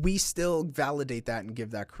 we still validate that and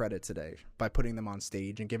give that credit today by putting them on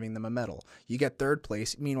stage and giving them a medal. You get third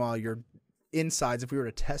place. Meanwhile, your insides, if we were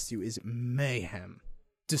to test you, is mayhem.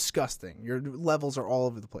 Disgusting. Your levels are all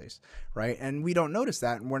over the place, right? And we don't notice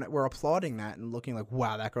that, and we're applauding that and looking like,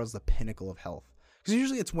 wow, that girl's the pinnacle of health. Because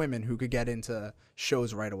usually it's women who could get into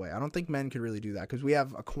shows right away. I don't think men could really do that because we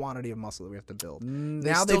have a quantity of muscle that we have to build.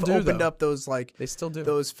 Now they've opened up those, like, they still do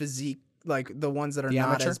those physique, like the ones that are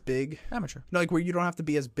not as big. Amateur. No, like where you don't have to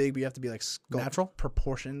be as big, but you have to be like natural,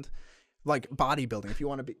 proportioned, like bodybuilding. If you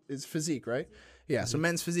want to be, it's physique, right? Yeah. So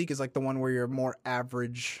men's physique is like the one where you're more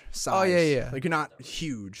average size. Oh yeah. Like you're not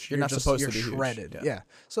huge. You're not supposed to be shredded. Huge. Yeah.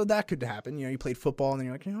 So that could happen. You know, you played football and then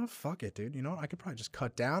you're like, you know what, fuck it, dude. You know what? I could probably just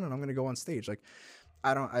cut down and I'm gonna go on stage. Like,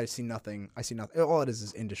 I see nothing. All it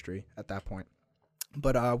is industry at that point.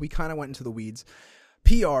 But we kind of went into the weeds.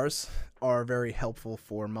 PRs are very helpful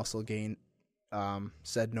for muscle gain.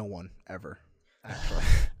 Said no one ever, actually.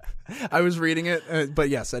 I was reading it, but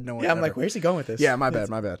yeah, said no one. Yeah, I'm ever. like, where's he going with this? Yeah, my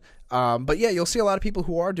bad. But yeah, you'll see a lot of people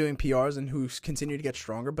who are doing PRs and who continue to get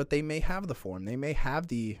stronger, but they may have the form. They may have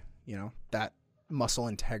the, that muscle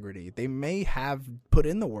integrity. They may have put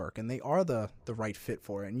in the work and they are the right fit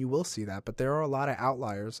for it, and you will see that. But there are a lot of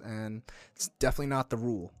outliers, and it's definitely not the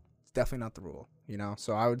rule.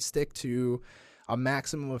 So I would stick to a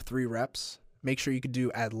maximum of 3 reps. Make sure you could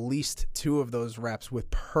do at least 2 of those reps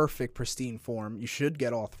with perfect, pristine form. You should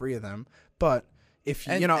get all 3 of them. But if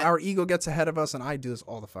our ego gets ahead of us, and I do this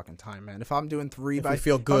all the fucking time, man. If I'm doing 3 by, we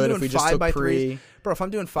feel good, if we just took 3, bro. If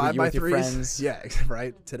I'm doing 5 by 3s, yeah,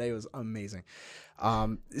 right. Today was amazing.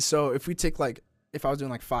 So if we take if I was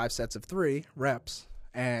doing 5 sets of 3 reps,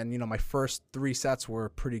 and my first 3 sets were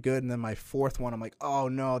pretty good, and then my 4th one, I'm like, oh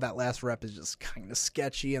no, that last rep is just kind of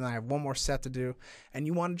sketchy, and I have one more set to do, and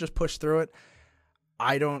you want to just push through it.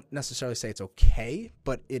 I don't necessarily say it's okay,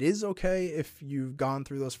 but it is okay if you've gone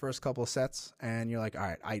through those first couple of sets and you're like,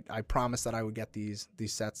 all right, I promised that I would get these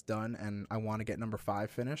sets done and I want to get number 5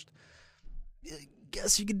 finished. I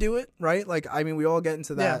guess you could do it, right? Like, I mean, we all get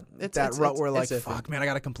into that rut where like, fuck, man, I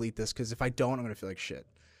got to complete this because if I don't, I'm going to feel like shit.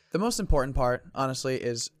 The most important part, honestly,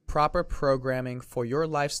 is proper programming for your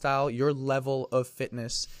lifestyle, your level of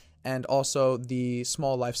fitness, and also the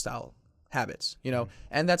small lifestyle habits, you know,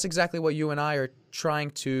 and that's exactly what you and I are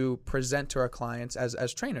trying to present to our clients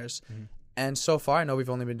as trainers. And so far, I know we've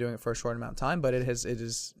only been doing it for a short amount of time, but it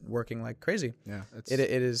is working like crazy. Yeah, it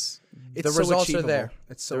is. It's the so results achievable. are there.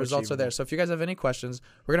 It's so the results are there. So if you guys have any questions,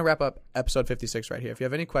 we're gonna wrap up episode 56 right here. If you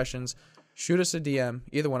have any questions, shoot us a DM,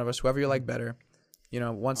 either one of us, whoever you like better. You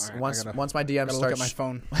know, once my DM starts, look at my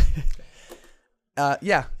phone.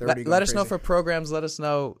 Yeah, let us know crazy. for programs. Let us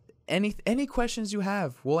know any questions you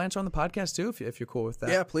have. We'll answer on the podcast too if you're cool with that.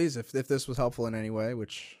 Yeah, please. If this was helpful in any way,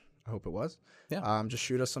 which I hope it was. Yeah. Just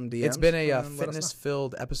shoot us some DMs. It's been a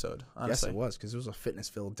fitness-filled episode, honestly. Yes, it was, because it was a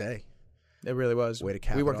fitness-filled day. It really was. Way to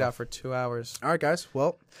cap We it worked off. out for 2 hours. All right, guys.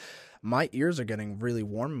 Well, my ears are getting really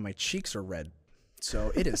warm and my cheeks are red.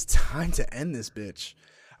 So it is time to end this bitch.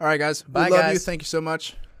 All right, guys. Bye, we love guys. you. Thank you so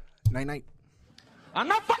much. Night-night. I'm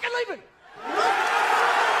not fucking leaving.